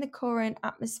explain the current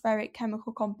atmospheric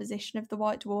chemical composition of the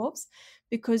white dwarfs,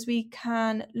 because we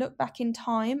can look back in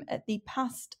time at the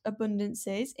past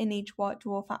abundances in each white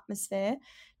dwarf atmosphere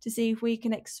to see if we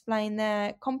can explain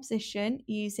their composition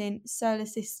using solar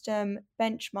system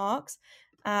benchmarks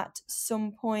at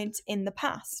some point in the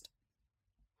past.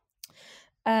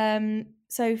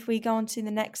 So if we go on to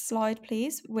the next slide,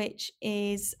 please, which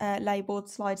is labelled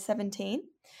slide 17.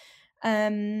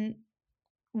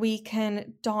 We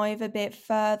can dive a bit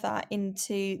further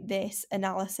into this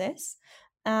analysis,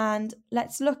 and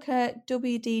let's look at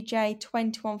WDJ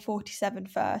 2147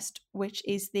 first, which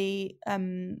is the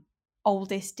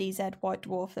oldest DZ white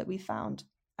dwarf that we found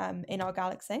in our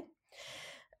galaxy.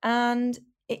 And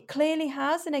it clearly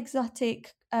has an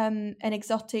exotic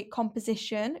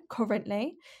composition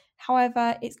currently.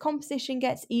 However, its composition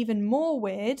gets even more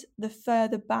weird the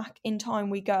further back in time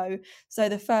we go, so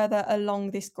the further along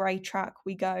this grey track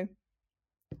we go.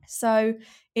 So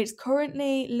it's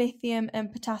currently lithium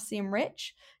and potassium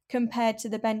rich compared to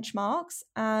the benchmarks,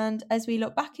 and as we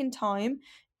look back in time,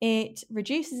 it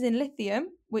reduces in lithium,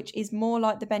 which is more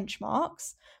like the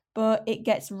benchmarks, but it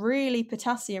gets really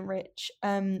potassium rich,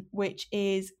 which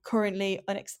is currently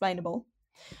unexplainable.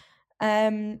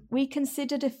 We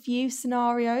considered a few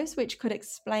scenarios which could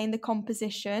explain the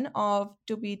composition of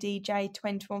WDJ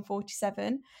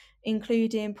 2147,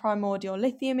 including primordial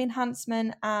lithium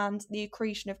enhancement and the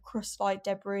accretion of crust-like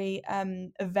debris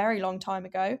a very long time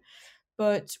ago,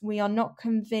 but we are not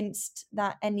convinced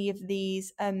that any of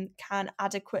these can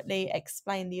adequately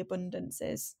explain the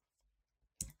abundances.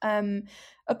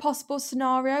 A possible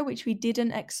scenario which we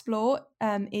didn't explore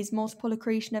is multiple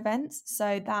accretion events,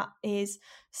 so that is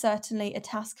certainly a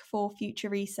task for future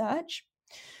research.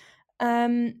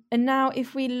 And now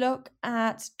if we look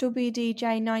at WDJ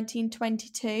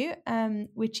 1922,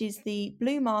 which is the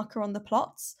blue marker on the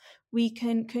plots, we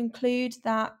can conclude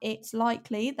that it's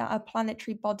likely that a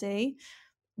planetary body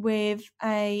with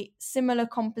a similar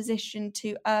composition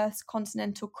to Earth's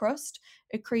continental crust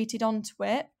accreted onto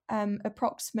it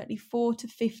approximately 4 to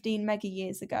 15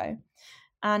 megayears ago.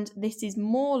 And this is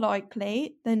more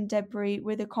likely than debris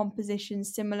with a composition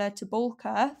similar to bulk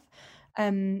Earth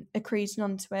accreting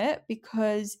onto it,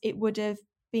 because it would have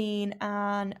been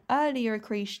an earlier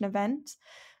accretion event.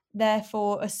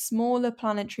 Therefore, a smaller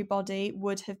planetary body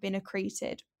would have been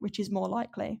accreted, which is more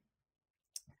likely.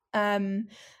 And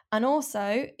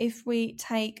also, if we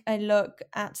take a look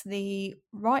at the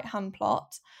right-hand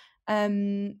plot,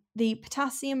 The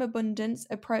potassium abundance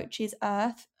approaches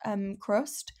Earth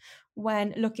crust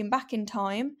when looking back in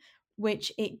time,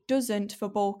 which it doesn't for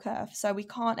ball curve. So we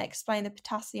can't explain the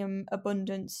potassium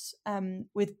abundance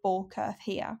with ball curve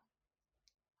here.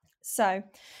 So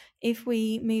if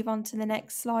we move on to the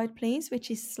next slide, please, which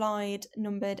is slide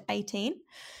numbered 18.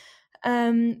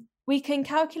 We can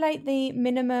calculate the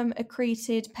minimum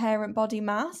accreted parent body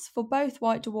mass for both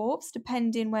white dwarfs,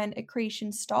 depending when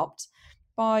accretion stopped,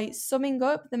 by summing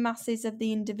up the masses of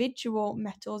the individual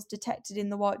metals detected in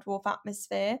the white dwarf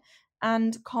atmosphere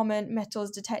and common metals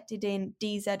detected in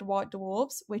DZ white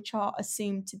dwarfs, which are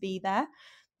assumed to be there,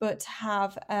 but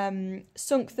have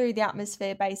sunk through the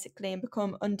atmosphere basically and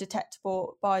become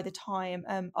undetectable by the time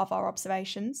of our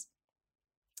observations.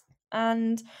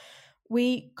 And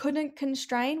we couldn't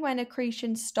constrain when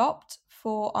accretion stopped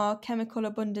for our chemical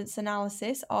abundance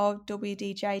analysis of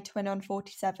WDJ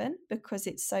 2147 because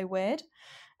it's so weird.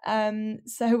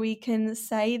 So we can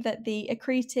say that the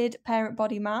accreted parent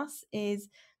body mass is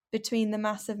between the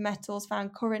mass of metals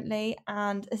found currently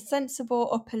and a sensible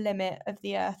upper limit of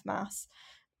the Earth mass,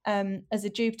 as a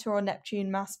Jupiter or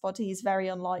Neptune mass body is very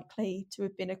unlikely to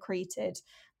have been accreted,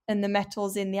 and the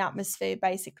metals in the atmosphere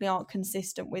basically aren't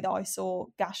consistent with ice or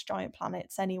gas giant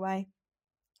planets anyway.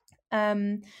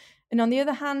 And on the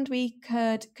other hand, we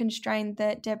could constrain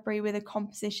that debris with a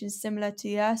composition similar to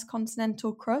the Earth's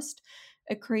continental crust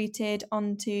accreted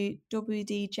onto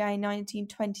WDJ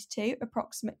 1922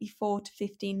 approximately 4 to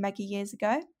 15 mega years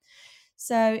ago.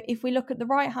 So if we look at the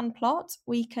right-hand plot,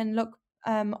 we can look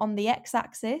on the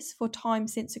x-axis for time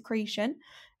since accretion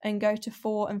and go to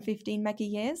 4 and 15 mega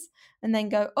years, and then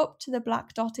go up to the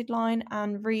black dotted line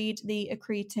and read the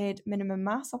accreted minimum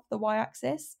mass off the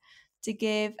y-axis to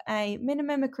give a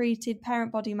minimum accreted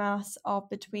parent body mass of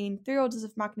between 3 orders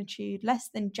of magnitude less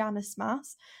than Janus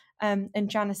mass, and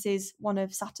Janus is one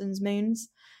of Saturn's moons,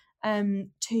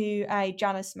 to a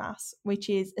Janus mass, which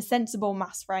is a sensible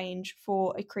mass range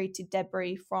for accreted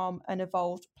debris from an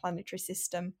evolved planetary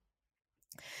system.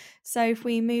 So if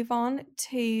we move on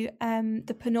to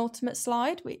the penultimate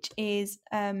slide, which is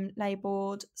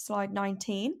labelled slide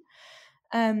 19,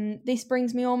 this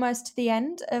brings me almost to the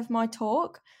end of my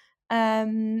talk,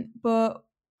 but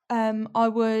I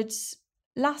would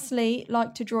lastly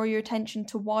like to draw your attention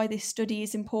to why this study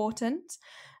is important.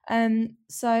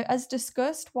 So as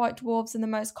discussed, white dwarfs are the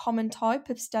most common type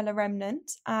of stellar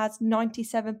remnant, as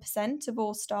 97% of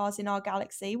all stars in our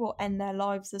galaxy will end their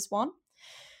lives as one.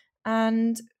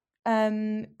 And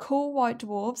cool white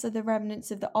dwarfs are the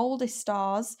remnants of the oldest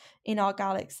stars in our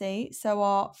galaxy, so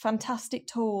are fantastic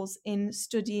tools in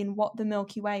studying what the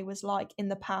Milky Way was like in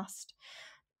the past.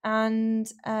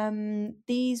 And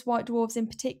these white dwarfs in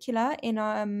particular in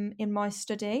my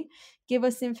study give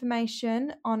us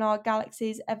information on our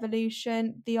galaxy's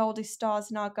evolution, the oldest stars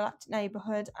in our galactic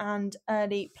neighborhood, and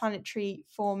early planetary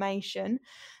formation.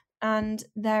 And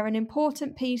they're an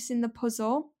important piece in the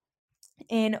puzzle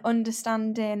in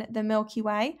understanding the Milky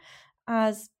Way,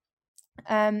 as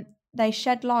they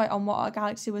shed light on what our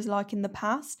galaxy was like in the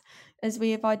past, as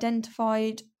we have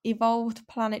identified evolved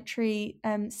planetary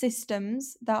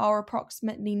systems that are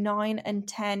approximately 9 and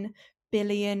 10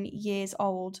 billion years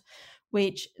old,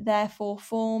 which therefore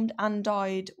formed and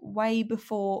died way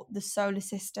before the solar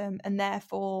system and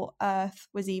therefore Earth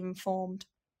was even formed.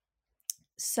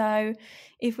 So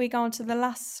if we go on to the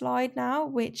last slide now,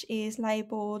 which is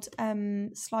labelled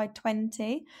slide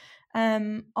 20,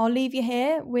 I'll leave you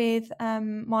here with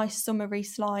my summary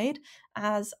slide,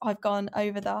 as I've gone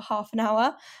over the half an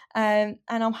hour, and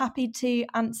I'm happy to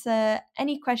answer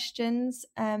any questions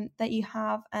that you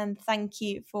have, and thank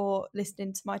you for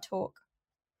listening to my talk.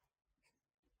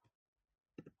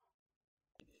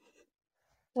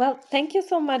 Well, thank you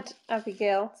so much,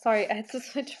 Abigail. Sorry, I had to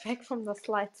switch back from the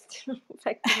slides to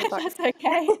back to the talk. That's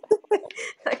okay.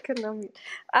 I couldn't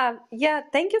unmute. Yeah,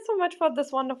 thank you so much for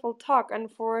this wonderful talk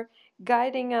and for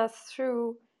guiding us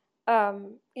through,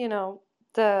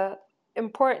 the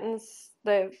importance,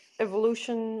 the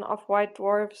evolution of white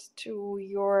dwarfs to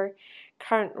your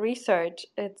current research.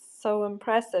 It's so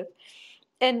impressive.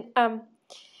 And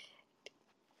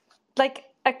like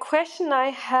a question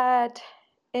I had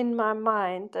in my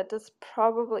mind that is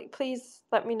probably, please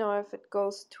let me know if it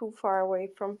goes too far away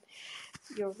from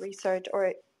your research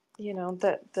or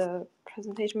the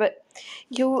presentation, but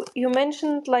you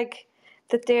mentioned like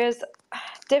that there's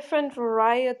different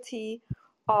variety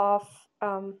of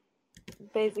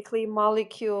basically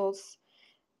molecules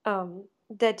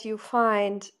that you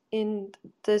find in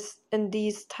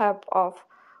these type of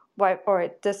white, or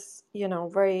this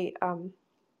very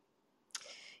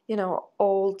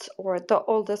old, or the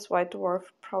oldest white dwarf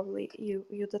probably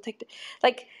you detected.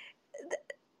 Like,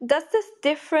 does this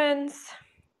difference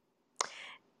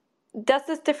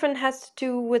has to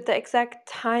do with the exact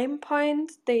time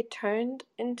point they turned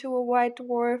into a white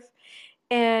dwarf?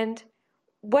 And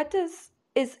what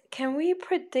can we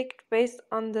predict based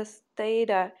on this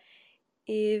data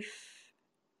if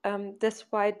this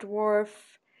white dwarf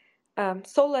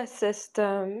solar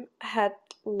system had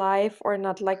life or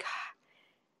not? Like,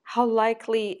 how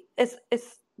likely is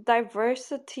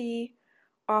diversity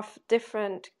of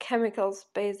different chemicals,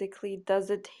 basically, does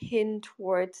it hint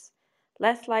towards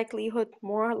less likelihood,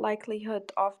 more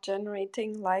likelihood of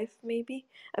generating life, maybe?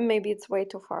 And maybe it's way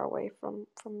too far away from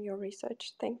your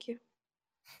research. Thank you.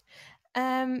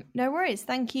 No worries.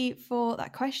 Thank you for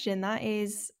that question. That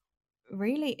is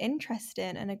really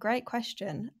interesting and a great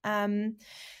question.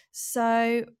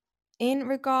 So in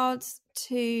regards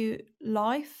to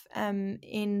life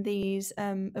in these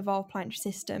evolved planetary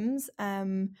systems,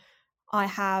 I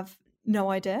have no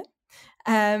idea.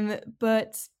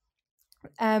 But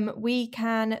we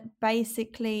can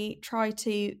basically try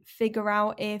to figure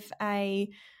out if the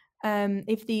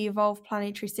evolved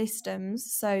planetary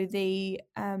systems, so the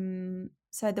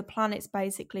planets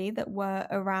basically that were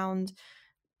around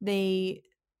the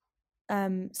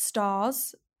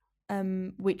stars,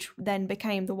 which then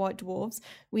became the white dwarfs,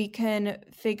 we can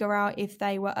figure out if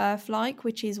they were Earth-like,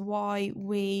 which is why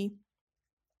we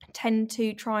tend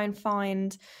to try and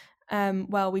find,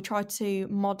 we try to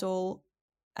model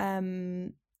our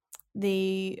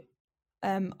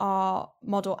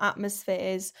model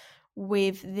atmospheres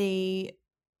with the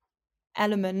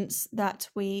elements that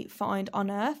we find on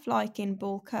Earth, like in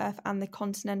bulk Earth and the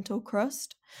continental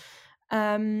crust.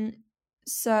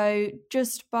 So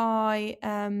just by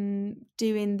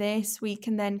doing this, we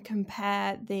can then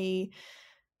compare the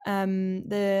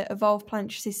evolved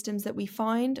planetary systems that we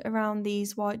find around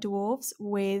these white dwarfs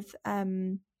with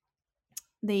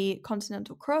the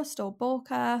continental crust or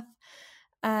bulk Earth,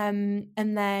 and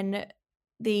then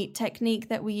the technique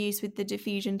that we use with the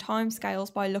diffusion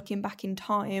timescales by looking back in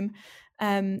time.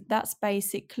 That's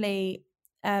basically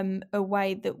a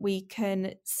way that we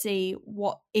can see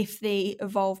what if the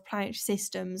evolved planetary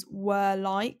systems were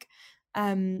like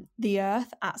the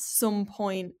Earth at some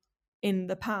point in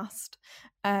the past.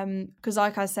 Because,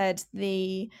 like I said,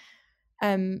 the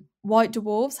white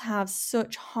dwarfs have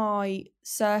such high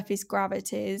surface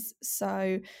gravities,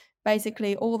 so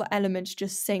basically all the elements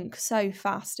just sink so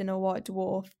fast in a white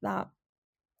dwarf that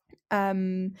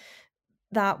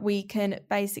that we can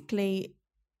basically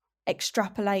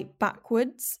extrapolate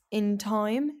backwards in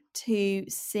time to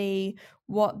see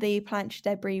what the planetary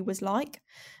debris was like.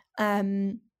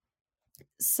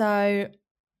 So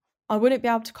I wouldn't be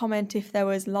able to comment if there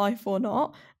was life or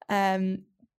not,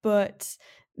 but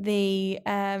the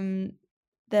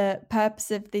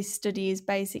purpose of this study is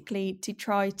basically to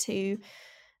try to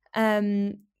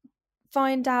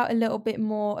find out a little bit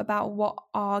more about what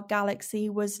our galaxy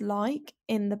was like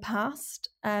in the past,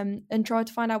 and try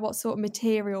to find out what sort of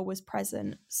material was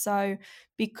present. So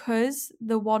because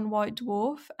the one white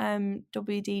dwarf,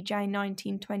 WDJ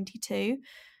 1922,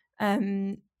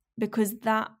 because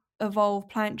that evolved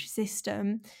planetary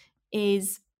system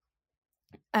has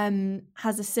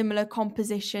a similar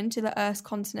composition to the Earth's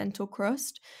continental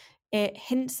crust, it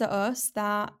hints at us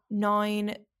that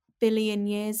 9 billion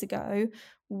years ago,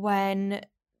 when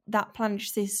that planetary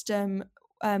system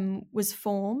was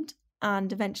formed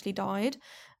and eventually died,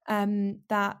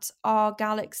 that our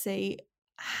galaxy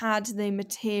had the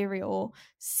material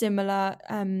similar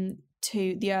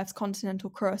to the Earth's continental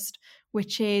crust,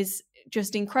 which is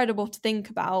just incredible to think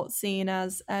about, seeing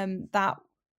as that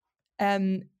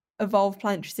evolved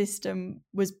planetary system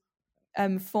was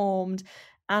formed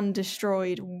and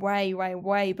destroyed way, way,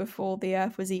 way before the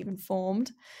Earth was even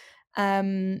formed.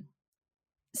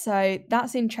 So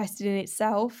that's interesting in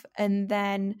itself. And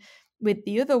then with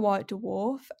the other white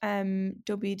dwarf,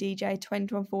 WDJ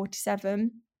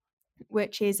 2147,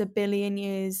 which is 1 billion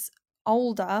years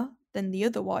older than the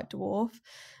other white dwarf,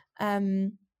 that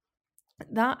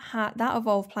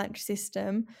evolved planetary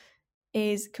system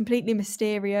is completely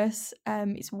mysterious.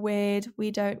 It's weird.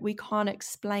 We can't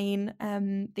explain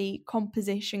the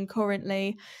composition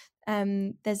currently.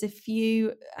 There's a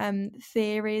few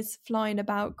theories flying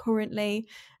about currently,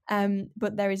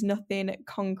 but there is nothing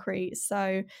concrete.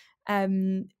 So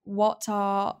what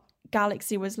our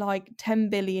galaxy was like 10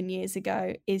 billion years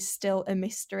ago is still a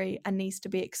mystery and needs to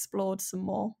be explored some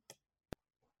more.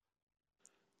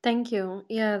 Thank you.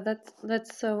 Yeah,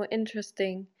 that's so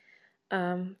interesting.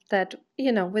 That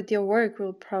with your work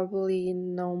we'll probably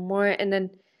know more. And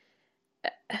then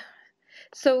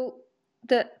So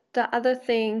the other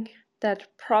thing that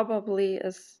probably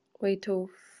is way too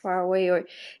far away, or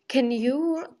can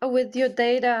you with your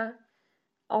data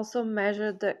also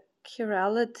measure the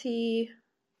chirality?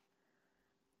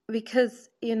 Because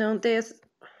there's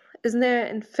isn't there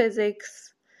in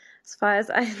physics, as far as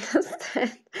I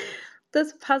understand,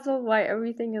 this puzzle why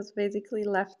everything is basically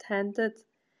left-handed,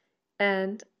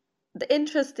 and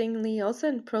interestingly also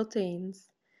in proteins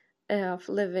of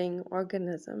living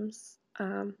organisms.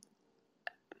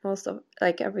 Most of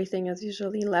like everything is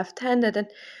usually left-handed, and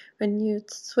when you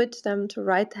switch them to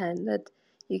right-handed,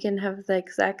 you can have the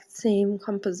exact same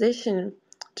composition,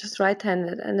 just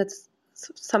right-handed, and it's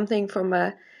something from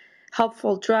a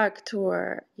helpful drug to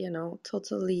a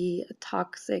totally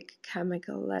toxic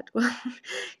chemical that will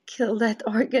kill that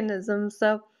organism.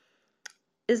 So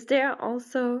is there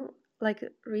also like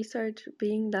research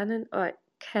being done in, or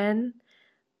can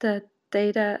the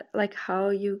data, like how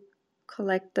you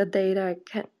collect the data,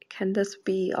 can this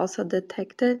be also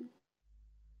detected?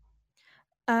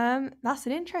 That's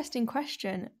an interesting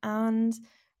question, and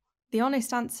the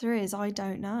honest answer is I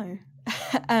don't know.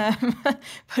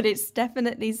 But it's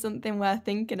definitely something worth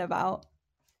thinking about.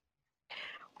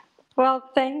 Well,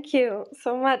 thank you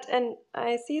so much. And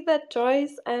I see that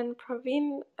Joyce and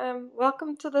Praveen,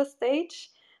 welcome to the stage.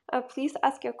 Please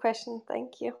ask your question.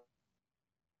 Thank you.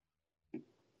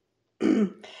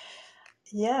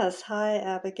 Yes, hi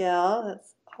Abigail.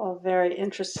 That's all very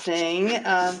interesting.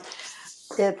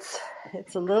 It's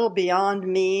it's a little beyond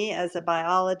me as a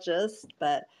biologist,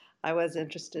 but I was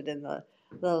interested in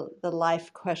the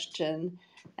life question,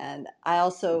 and I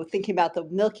also thinking about the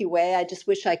Milky Way. I just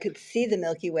wish I could see the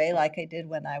Milky Way like I did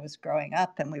when I was growing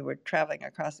up and we were traveling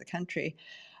across the country.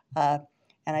 Uh,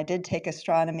 and I did take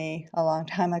astronomy a long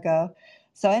time ago.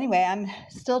 So anyway, I'm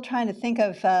still trying to think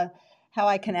of how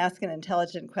I can ask an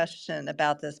intelligent question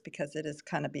about this because it is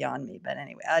kind of beyond me. But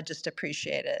anyway, I just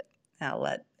appreciate it. I'll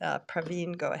let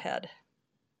Praveen go ahead.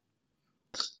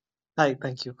 Hi,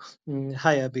 thank you.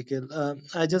 Hi, Abigail.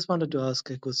 I just wanted to ask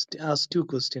ask two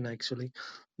questions actually.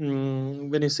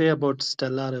 When you say about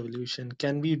stellar evolution,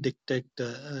 can we detect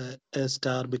a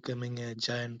star becoming a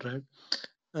giant red?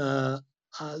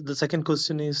 The second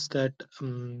question is that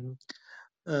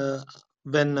uh,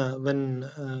 when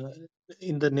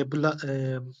in the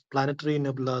nebula planetary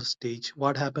nebula stage,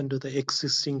 what happened to the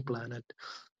existing planet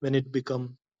when it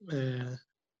become a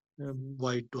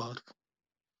white dwarf?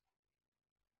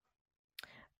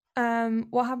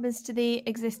 What happens to the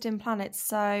existing planets?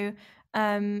 So,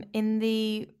 in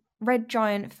the red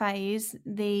giant phase,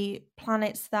 the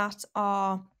planets that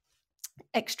are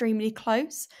extremely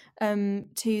close to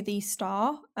the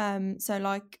star, so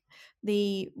like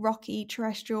the rocky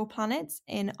terrestrial planets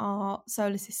in our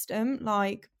solar system,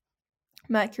 like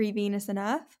Mercury, Venus, and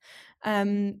Earth,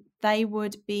 they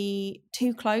would be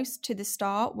too close to the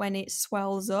star when it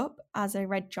swells up as a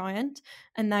red giant,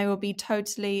 and they will be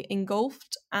totally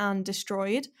engulfed and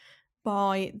destroyed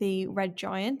by the red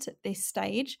giant at this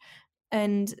stage.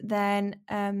 And then,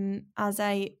 as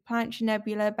a planetary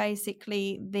nebula,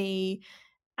 basically the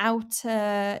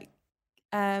outer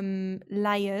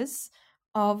layers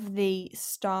of the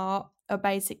star are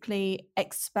basically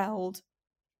expelled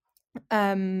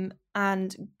and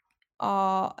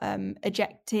are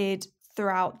ejected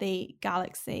throughout the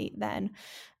galaxy then.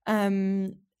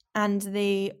 And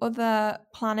the other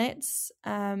planets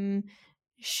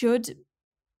should,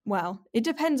 well, it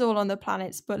depends all on the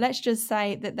planets, but let's just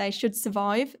say that they should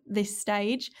survive this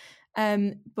stage.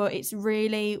 But it's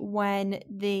really when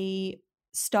the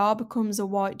star becomes a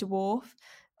white dwarf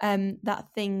that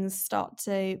things start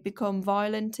to become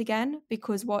violent again,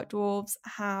 because white dwarfs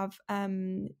have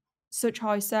such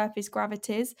high surface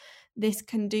gravities. This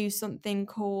can do something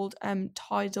called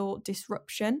tidal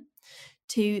disruption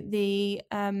to the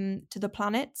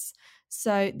planets.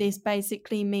 So this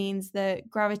basically means that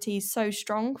gravity is so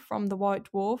strong from the white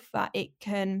dwarf that it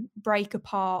can break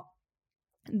apart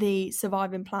the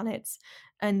surviving planets,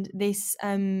 and this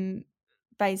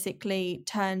basically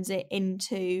turns it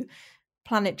into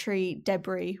planetary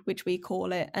debris, which we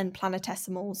call it, and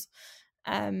planetesimals.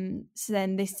 So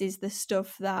then this is the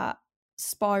stuff that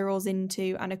spirals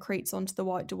into and accretes onto the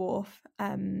white dwarf,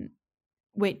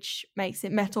 which makes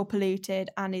it metal polluted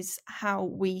and is how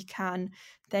we can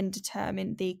then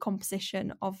determine the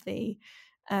composition of the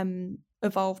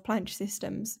evolved planetary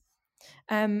systems.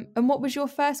 And what was your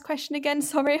first question again?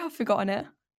 Sorry, I've forgotten it.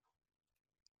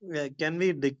 Yeah, can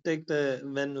we detect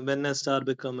when a star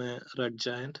become a red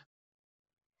giant?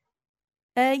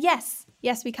 Yes,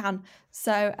 we can.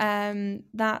 So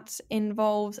that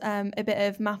involves a bit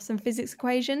of maths and physics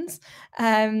equations.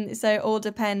 So it all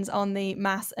depends on the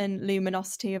mass and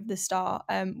luminosity of the star,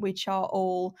 which are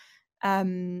all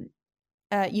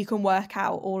you can work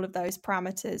out all of those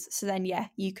parameters. So then, yeah,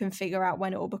 you can figure out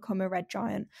when it will become a red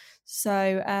giant.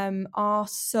 So our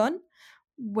sun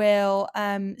will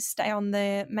stay on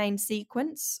the main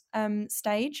sequence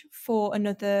stage for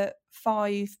another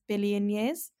 5 billion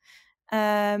years.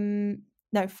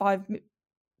 No, 5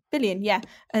 billion, yeah.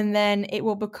 And then it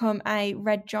will become a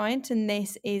red giant, and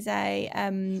this is a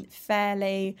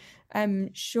fairly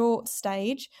short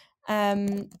stage.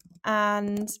 And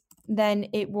then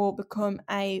it will become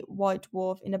a white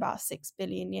dwarf in about 6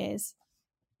 billion years.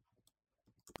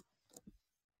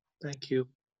 Thank you.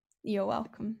 You're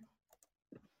welcome.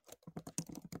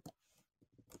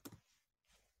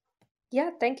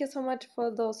 Yeah, thank you so much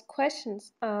for those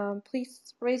questions.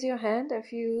 Please raise your hand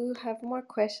if you have more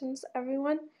questions,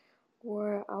 everyone,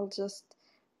 or I'll just,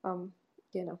 um,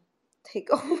 take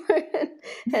over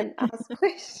and ask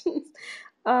questions.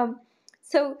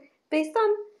 So based on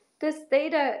this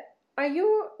data,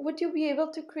 would you be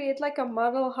able to create like a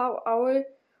model how our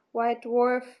white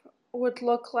dwarf would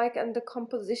look like and the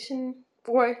composition,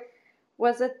 or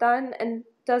was it done, and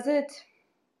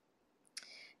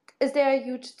is there a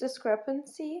huge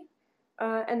discrepancy?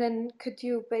 And then could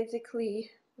you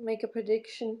basically make a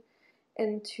prediction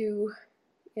into,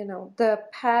 the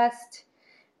past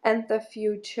and the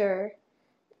future,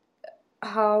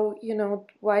 how,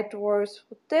 white dwarfs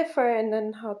would differ, and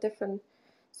then how different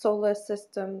solar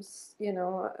systems,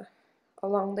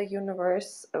 along the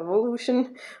universe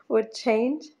evolution would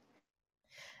change?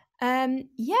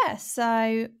 Yeah,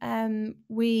 so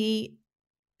we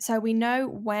know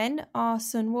when our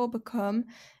sun will become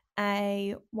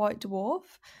a white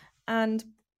dwarf, and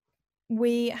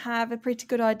we have a pretty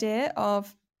good idea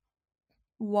of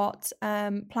what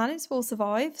planets will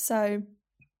survive. So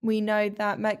we know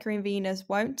that Mercury and Venus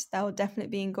won't, they'll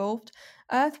definitely be engulfed.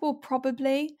 Earth will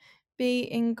probably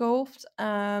be engulfed.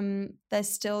 There's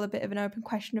still a bit of an open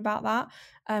question about that.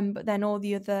 But then all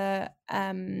the other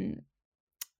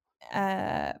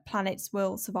planets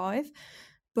will survive.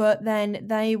 But then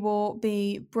they will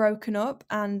be broken up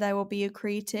and they will be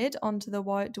accreted onto the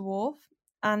white dwarf.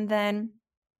 And then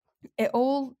it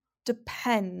all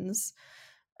depends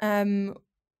on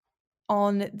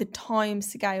the time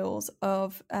scales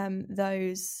of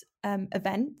those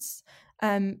events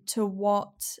to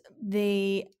what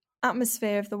the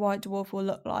atmosphere of the white dwarf will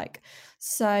look like.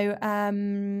 So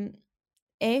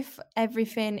if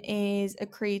everything is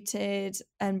accreted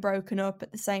and broken up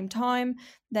at the same time,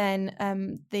 then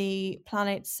the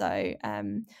planets, so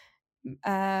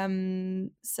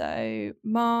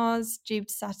Mars,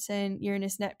 Jupiter, Saturn,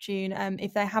 Uranus, Neptune,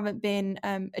 if they haven't been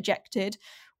ejected,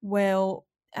 will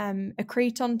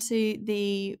accrete onto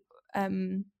the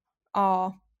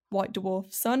our white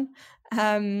dwarf sun.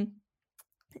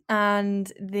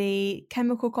 And the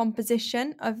chemical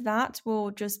composition of that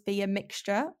will just be a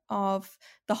mixture of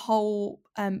the whole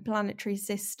planetary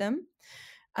system.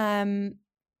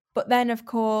 But then, of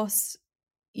course,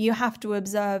 you have to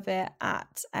observe it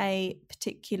at a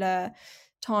particular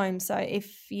time. So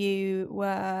if you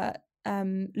were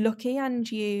lucky and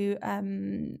you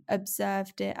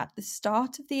observed it at the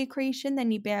start of the accretion,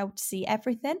 then you'd be able to see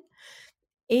everything.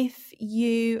 If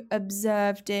you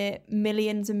observed it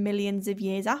millions and millions of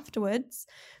years afterwards,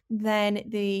 then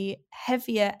the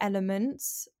heavier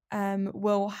elements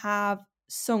will have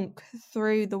sunk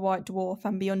through the white dwarf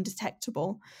and be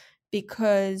undetectable,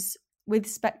 because with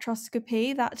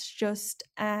spectroscopy, that's just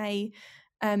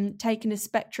taking a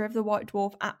spectra of the white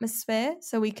dwarf atmosphere,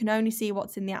 so we can only see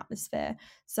what's in the atmosphere.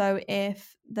 So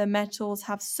if the metals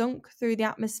have sunk through the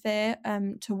atmosphere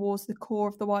towards the core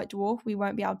of the white dwarf, we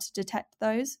won't be able to detect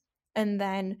those, and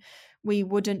then we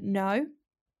wouldn't know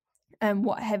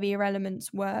what heavier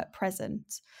elements were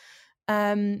present.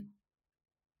 That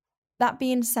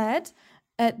being said,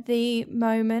 at the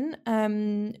moment,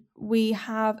 we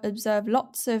have observed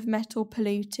lots of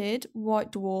metal-polluted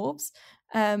white dwarfs,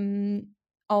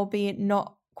 albeit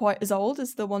not quite as old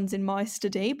as the ones in my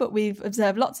study, but we've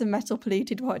observed lots of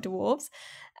metal-polluted white dwarfs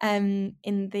in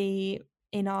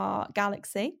our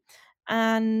galaxy,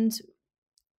 and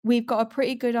we've got a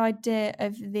pretty good idea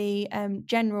of the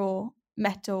general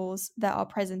metals that are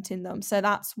present in them. So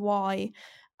that's why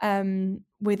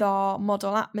with our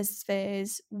model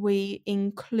atmospheres, we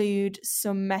include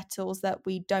some metals that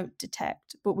we don't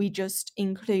detect, but we just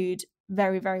include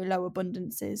very, very low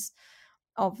abundances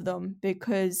of them,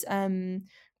 because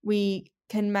we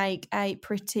can make a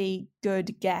pretty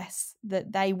good guess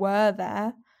that they were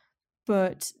there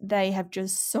but they have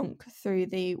just sunk through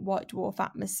the white dwarf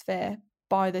atmosphere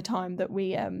by the time that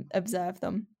we observe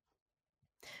them.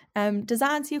 Does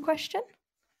that answer your question?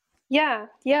 Yeah,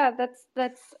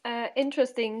 that's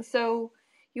interesting. So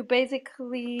you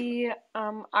basically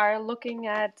are looking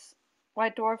at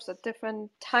white dwarfs at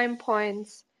different time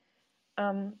points.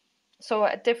 So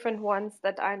at different ones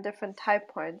that are in different time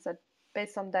points. That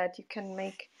based on that you can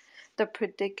make the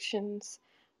predictions.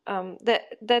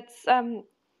 That's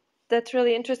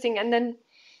really interesting. And then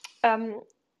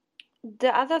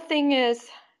the other thing is,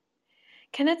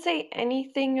 can it say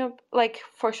anything like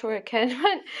for sure it can,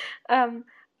 but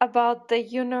about the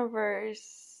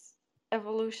universe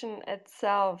evolution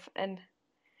itself? And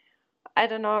I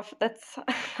don't know if that's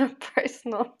a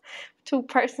too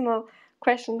personal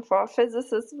question for a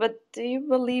physicist, but do you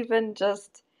believe in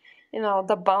just,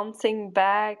 the bouncing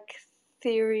back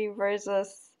theory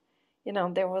versus,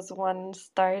 there was one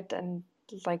start and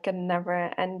like a never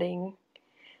ending,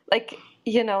 like,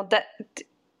 that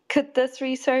could this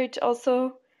research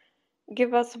also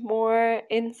give us more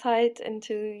insight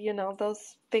into,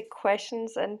 those big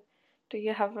questions? And do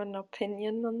you have an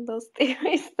opinion on those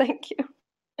theories? Thank you.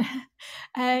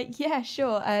 Yeah,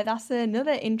 sure. That's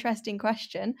another interesting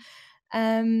question.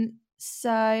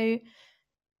 So,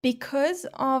 because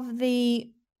of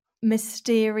the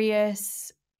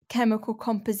mysterious chemical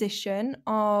composition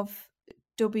of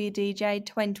WDJ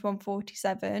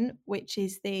 2147, which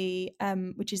is the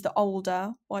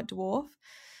older white dwarf,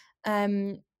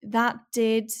 that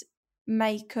did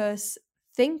make us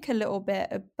think a little bit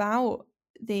about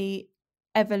the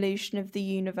evolution of the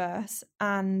universe,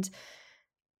 and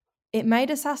it made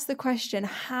us ask the question,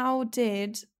 how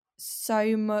did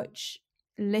so much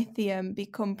lithium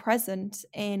become present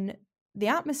in the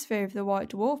atmosphere of the white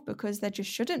dwarf? Because there just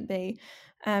shouldn't be.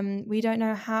 We don't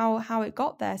know how it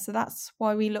got there. So that's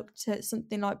why we looked at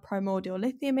something like primordial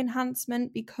lithium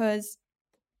enhancement, because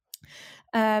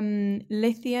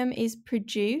lithium is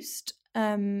produced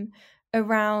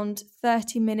around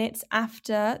 30 minutes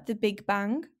after the Big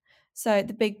Bang. So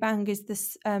the Big Bang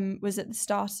was at the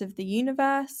start of the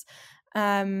universe,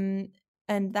 and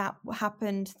that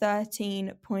happened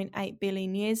 13.8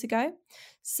 billion years ago.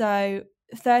 So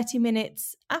 30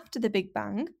 minutes after the Big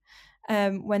Bang,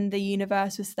 when the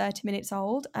universe was 30 minutes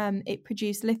old, it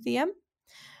produced lithium.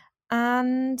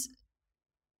 And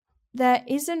there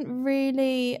isn't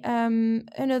really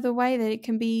another way that it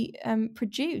can be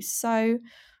produced. So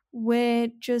we're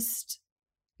just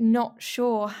not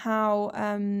sure how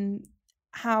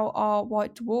our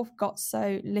white dwarf got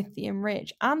so lithium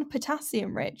rich and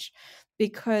potassium rich,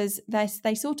 because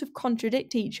they sort of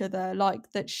contradict each other,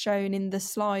 like that's shown in the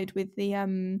slide with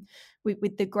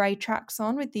the grey tracks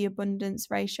on, with the abundance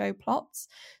ratio plots.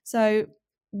 So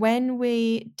when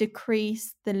we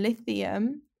decrease the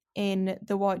lithium in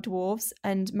the white dwarfs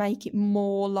and make it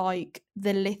more like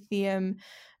the lithium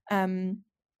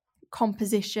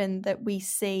composition that we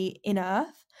see in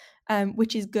Earth,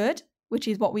 which is good, which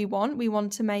is what we want. We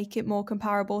want to make it more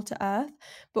comparable to Earth.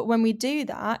 But when we do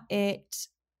that, it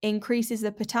increases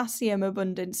the potassium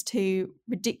abundance to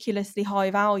ridiculously high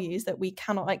values that we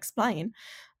cannot explain.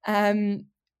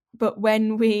 But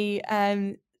when we,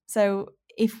 so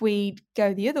if we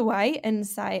go the other way and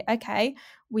say, okay,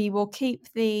 we will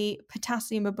keep the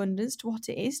potassium abundance to what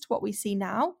it is, to what we see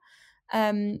now,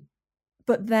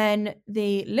 but then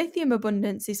the lithium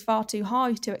abundance is far too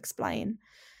high to explain.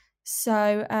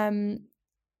 So,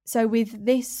 so with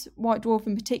this white dwarf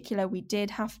in particular, we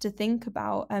did have to think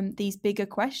about these bigger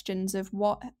questions of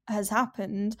what has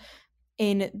happened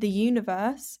in the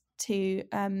universe to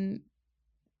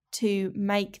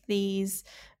make these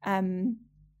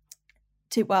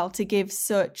to give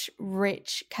such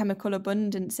rich chemical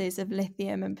abundances of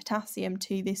lithium and potassium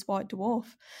to this white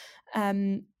dwarf.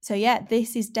 So yeah,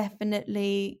 this is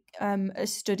definitely a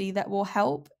study that will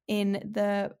help in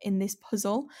this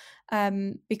puzzle,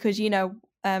 because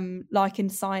like in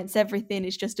science, everything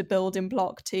is just a building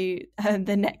block to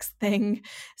the next thing.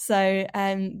 So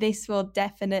this will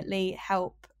definitely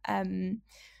help.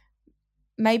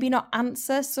 Maybe not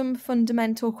answer some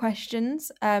fundamental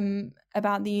questions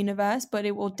about the universe, but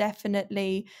it will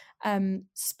definitely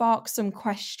spark some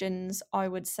questions, I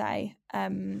would say,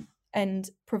 and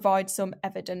provide some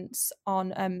evidence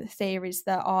on theories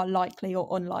that are likely or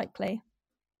unlikely.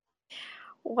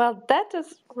 Well, that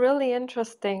is really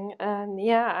interesting, and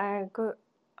yeah,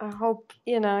 I hope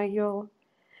you'll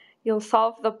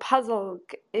solve the puzzle.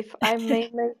 If I may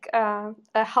make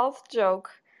a health joke,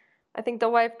 I think the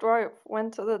white dwarf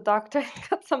went to the doctor and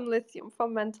got some lithium for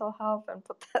mental health and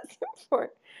potassium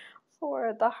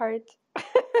for the heart.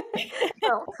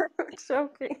 No, I'm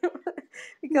joking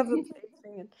because it's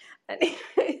aging. And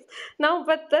anyways, no,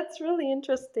 but that's really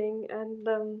interesting, and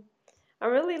I'm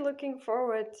really looking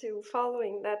forward to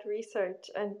following that research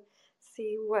and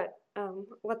see what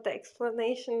the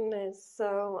explanation is.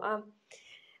 So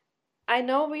I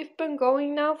know we've been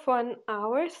going now for an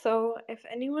hour, so if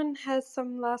anyone has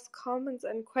some last comments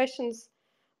and questions,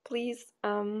 please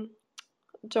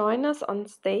join us on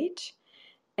stage.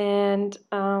 And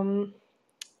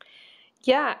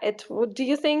yeah, do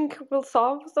you think we'll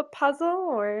solve the puzzle,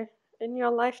 or in your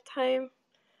lifetime,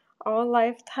 our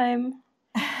lifetime?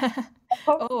 I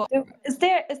hope we Oh, do. Is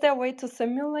there a way to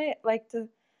simulate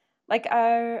like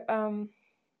our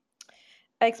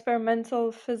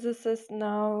experimental physicists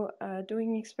now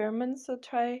doing experiments to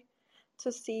try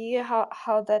to see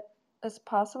how that is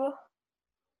possible?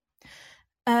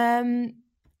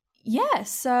 yeah,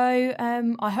 so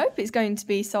I hope it's going to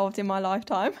be solved in my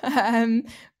lifetime.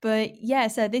 But yeah,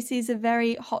 so this is a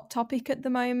very hot topic at the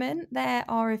moment. There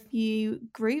are a few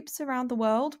groups around the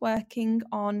world working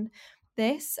on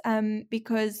this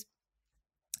because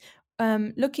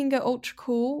looking at ultra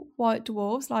cool white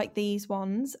dwarfs like these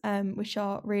ones, which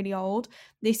are really old,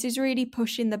 this is really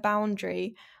pushing the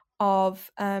boundary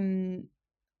of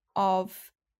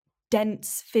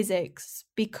dense physics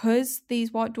because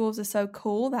these white dwarfs are so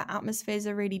cool. Their atmospheres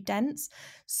are really dense,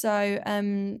 so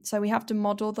we have to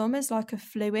model them as like a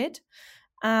fluid,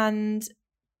 and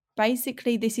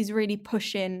basically this is really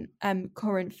pushing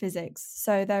current physics.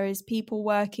 So there is people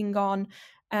working on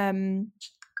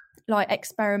like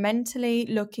experimentally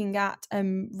looking at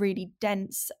really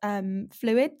dense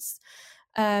fluids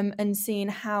and seeing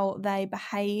how they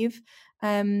behave.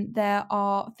 There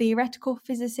are theoretical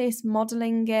physicists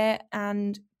modeling it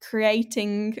and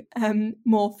creating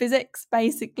more physics,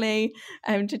 basically,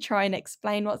 to try and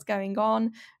explain what's going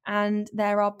on. And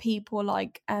there are people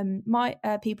like my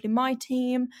people in my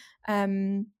team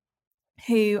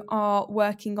who are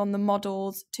working on the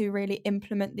models to really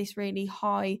implement this really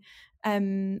high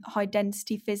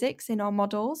density physics in our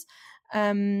models.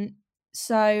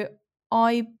 So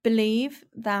I believe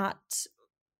that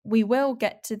we will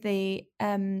get to the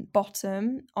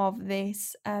bottom of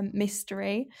this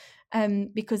mystery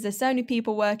because there's so many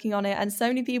people working on it and so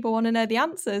many people want to know the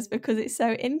answers because it's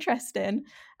so interesting.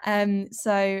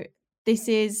 So this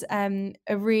is a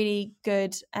really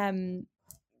good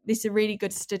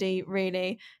study,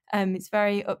 really. It's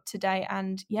very up to date,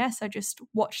 and so just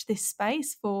watch this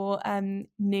space for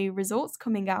new results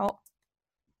coming out.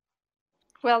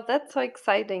 Well, that's so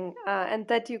exciting, and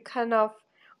that you kind of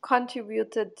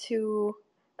contributed to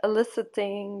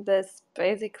eliciting this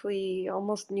basically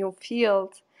almost new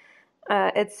field.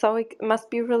 It must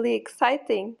be really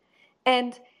exciting.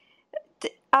 And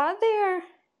are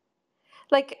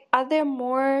there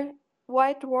more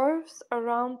white dwarfs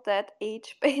around that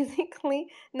age, basically,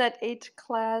 in that age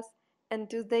class? And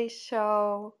do they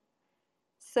show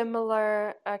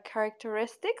similar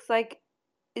characteristics? Like,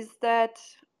 is that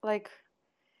like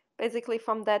basically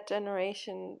from that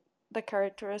generation the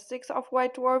characteristics of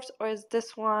white dwarfs, or is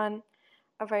this one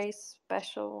a very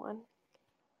special one?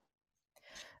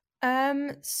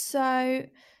 So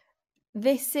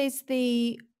this is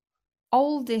the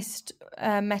oldest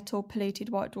metal-polluted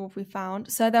white dwarf we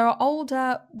found. So there are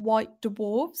older white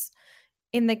dwarfs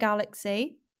in the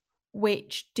galaxy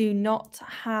which do not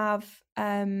have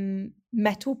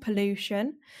metal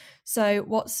pollution. So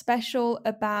what's special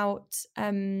about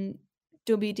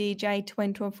WDJ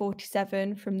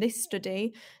 2147 from this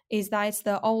study is that it's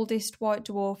the oldest white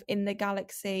dwarf in the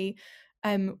galaxy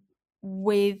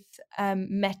with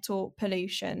metal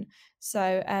pollution.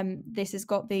 So this has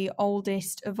got the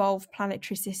oldest evolved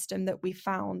planetary system that we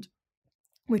found,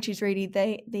 which is really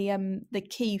the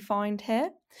key find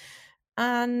here.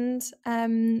 And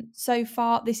so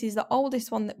far, this is the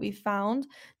oldest one that we've found.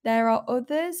 There are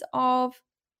others of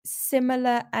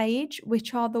similar age,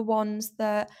 which are the ones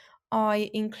that I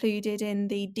included in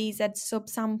the DZ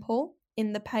subsample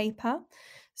in the paper.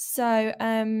 So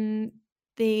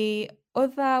the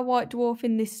other white dwarf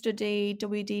in this study,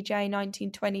 WDJ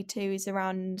 1922, is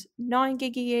around 9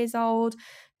 gigayears old.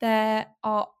 There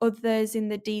are others in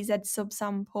the DZ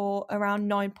subsample around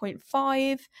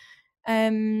 9.5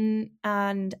 and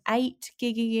 8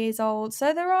 gigayears old.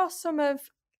 So there are some of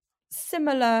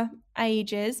similar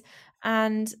ages,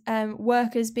 and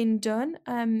work has been done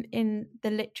in the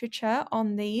literature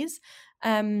on these,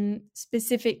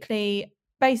 specifically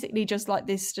basically just like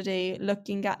this study,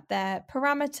 looking at their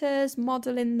parameters,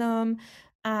 modeling them,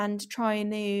 and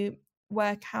trying to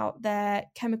work out their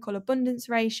chemical abundance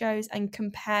ratios and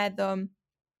compare them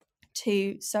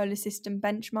to solar system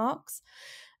benchmarks.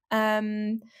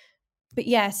 But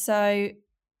yeah, so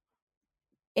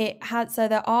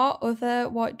there are other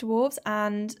white dwarfs,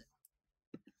 and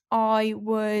I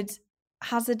would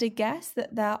hazard a guess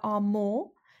that there are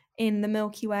more in the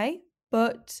Milky Way,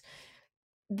 but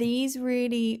these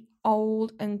really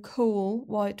old and cool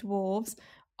white dwarfs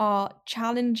are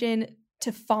challenging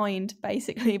to find,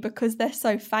 basically, because they're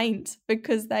so faint,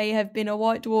 because they have been a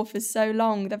white dwarf for so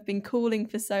long, they've been cooling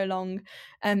for so long,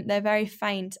 they're very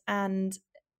faint, and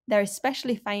they're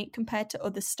especially faint compared to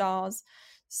other stars.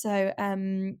 So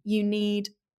you need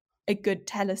a good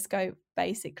telescope,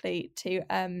 basically,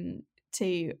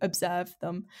 to observe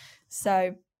them.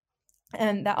 So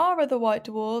there are other white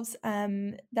dwarfs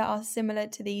that are similar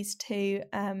to these two,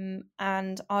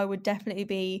 and I would definitely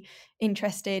be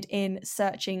interested in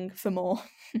searching for more.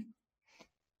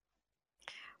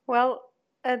 Well,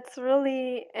 it's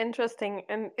really interesting.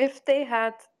 And if they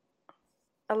had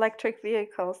electric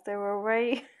vehicles, they were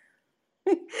very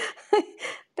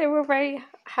they were very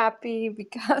happy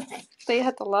because they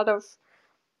had a lot of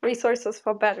resources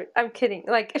for battery. I'm kidding.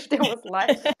 Like if there was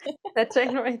life that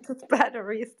generated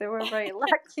batteries, they were very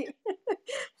lucky.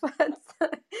 But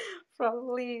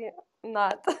probably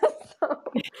not. So,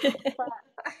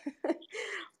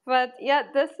 but yeah,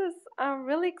 this is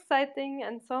really exciting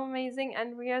and so amazing,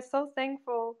 and we are so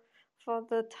thankful for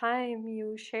the time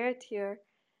you shared here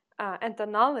and the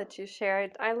knowledge you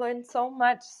shared. I learned so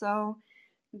much. So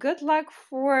good luck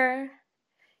for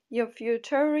your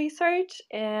future research,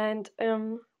 and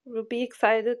we'll be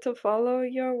excited to follow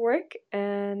your work.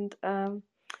 And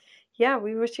yeah,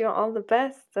 we wish you all the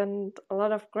best and a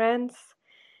lot of grants,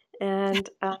 and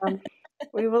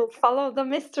we will follow the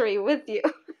mystery with you.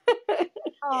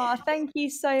 Oh, thank you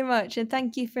so much, and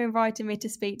thank you for inviting me to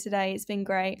speak today. It's been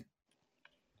great.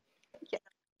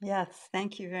 Yes,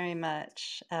 thank you very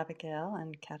much, Abigail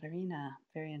and Katerina.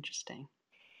 Very interesting.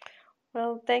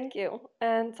 Well, thank you,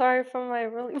 and sorry for my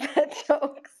really bad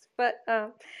jokes, but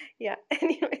yeah.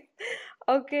 Anyway,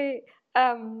 okay.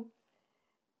 And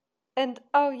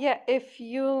oh yeah, if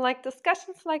you like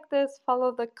discussions like this,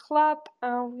 follow the club.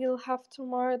 We'll have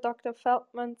tomorrow Dr.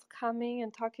 Feldman's coming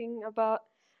and talking about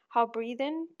how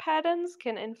breathing patterns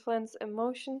can influence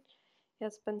emotion. He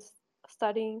has been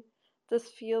studying this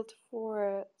field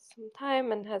for some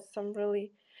time and has some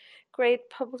really great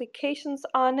publications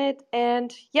on it.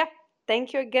 And yeah,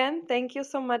 thank you again. Thank you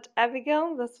so much,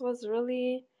 Abigail. This was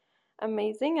really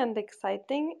amazing and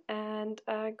exciting. And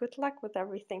good luck with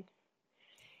everything.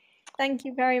 Thank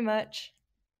you very much.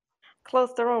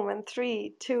 Close the room in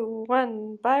 3, 2,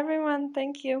 1. Bye, everyone.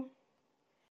 Thank you.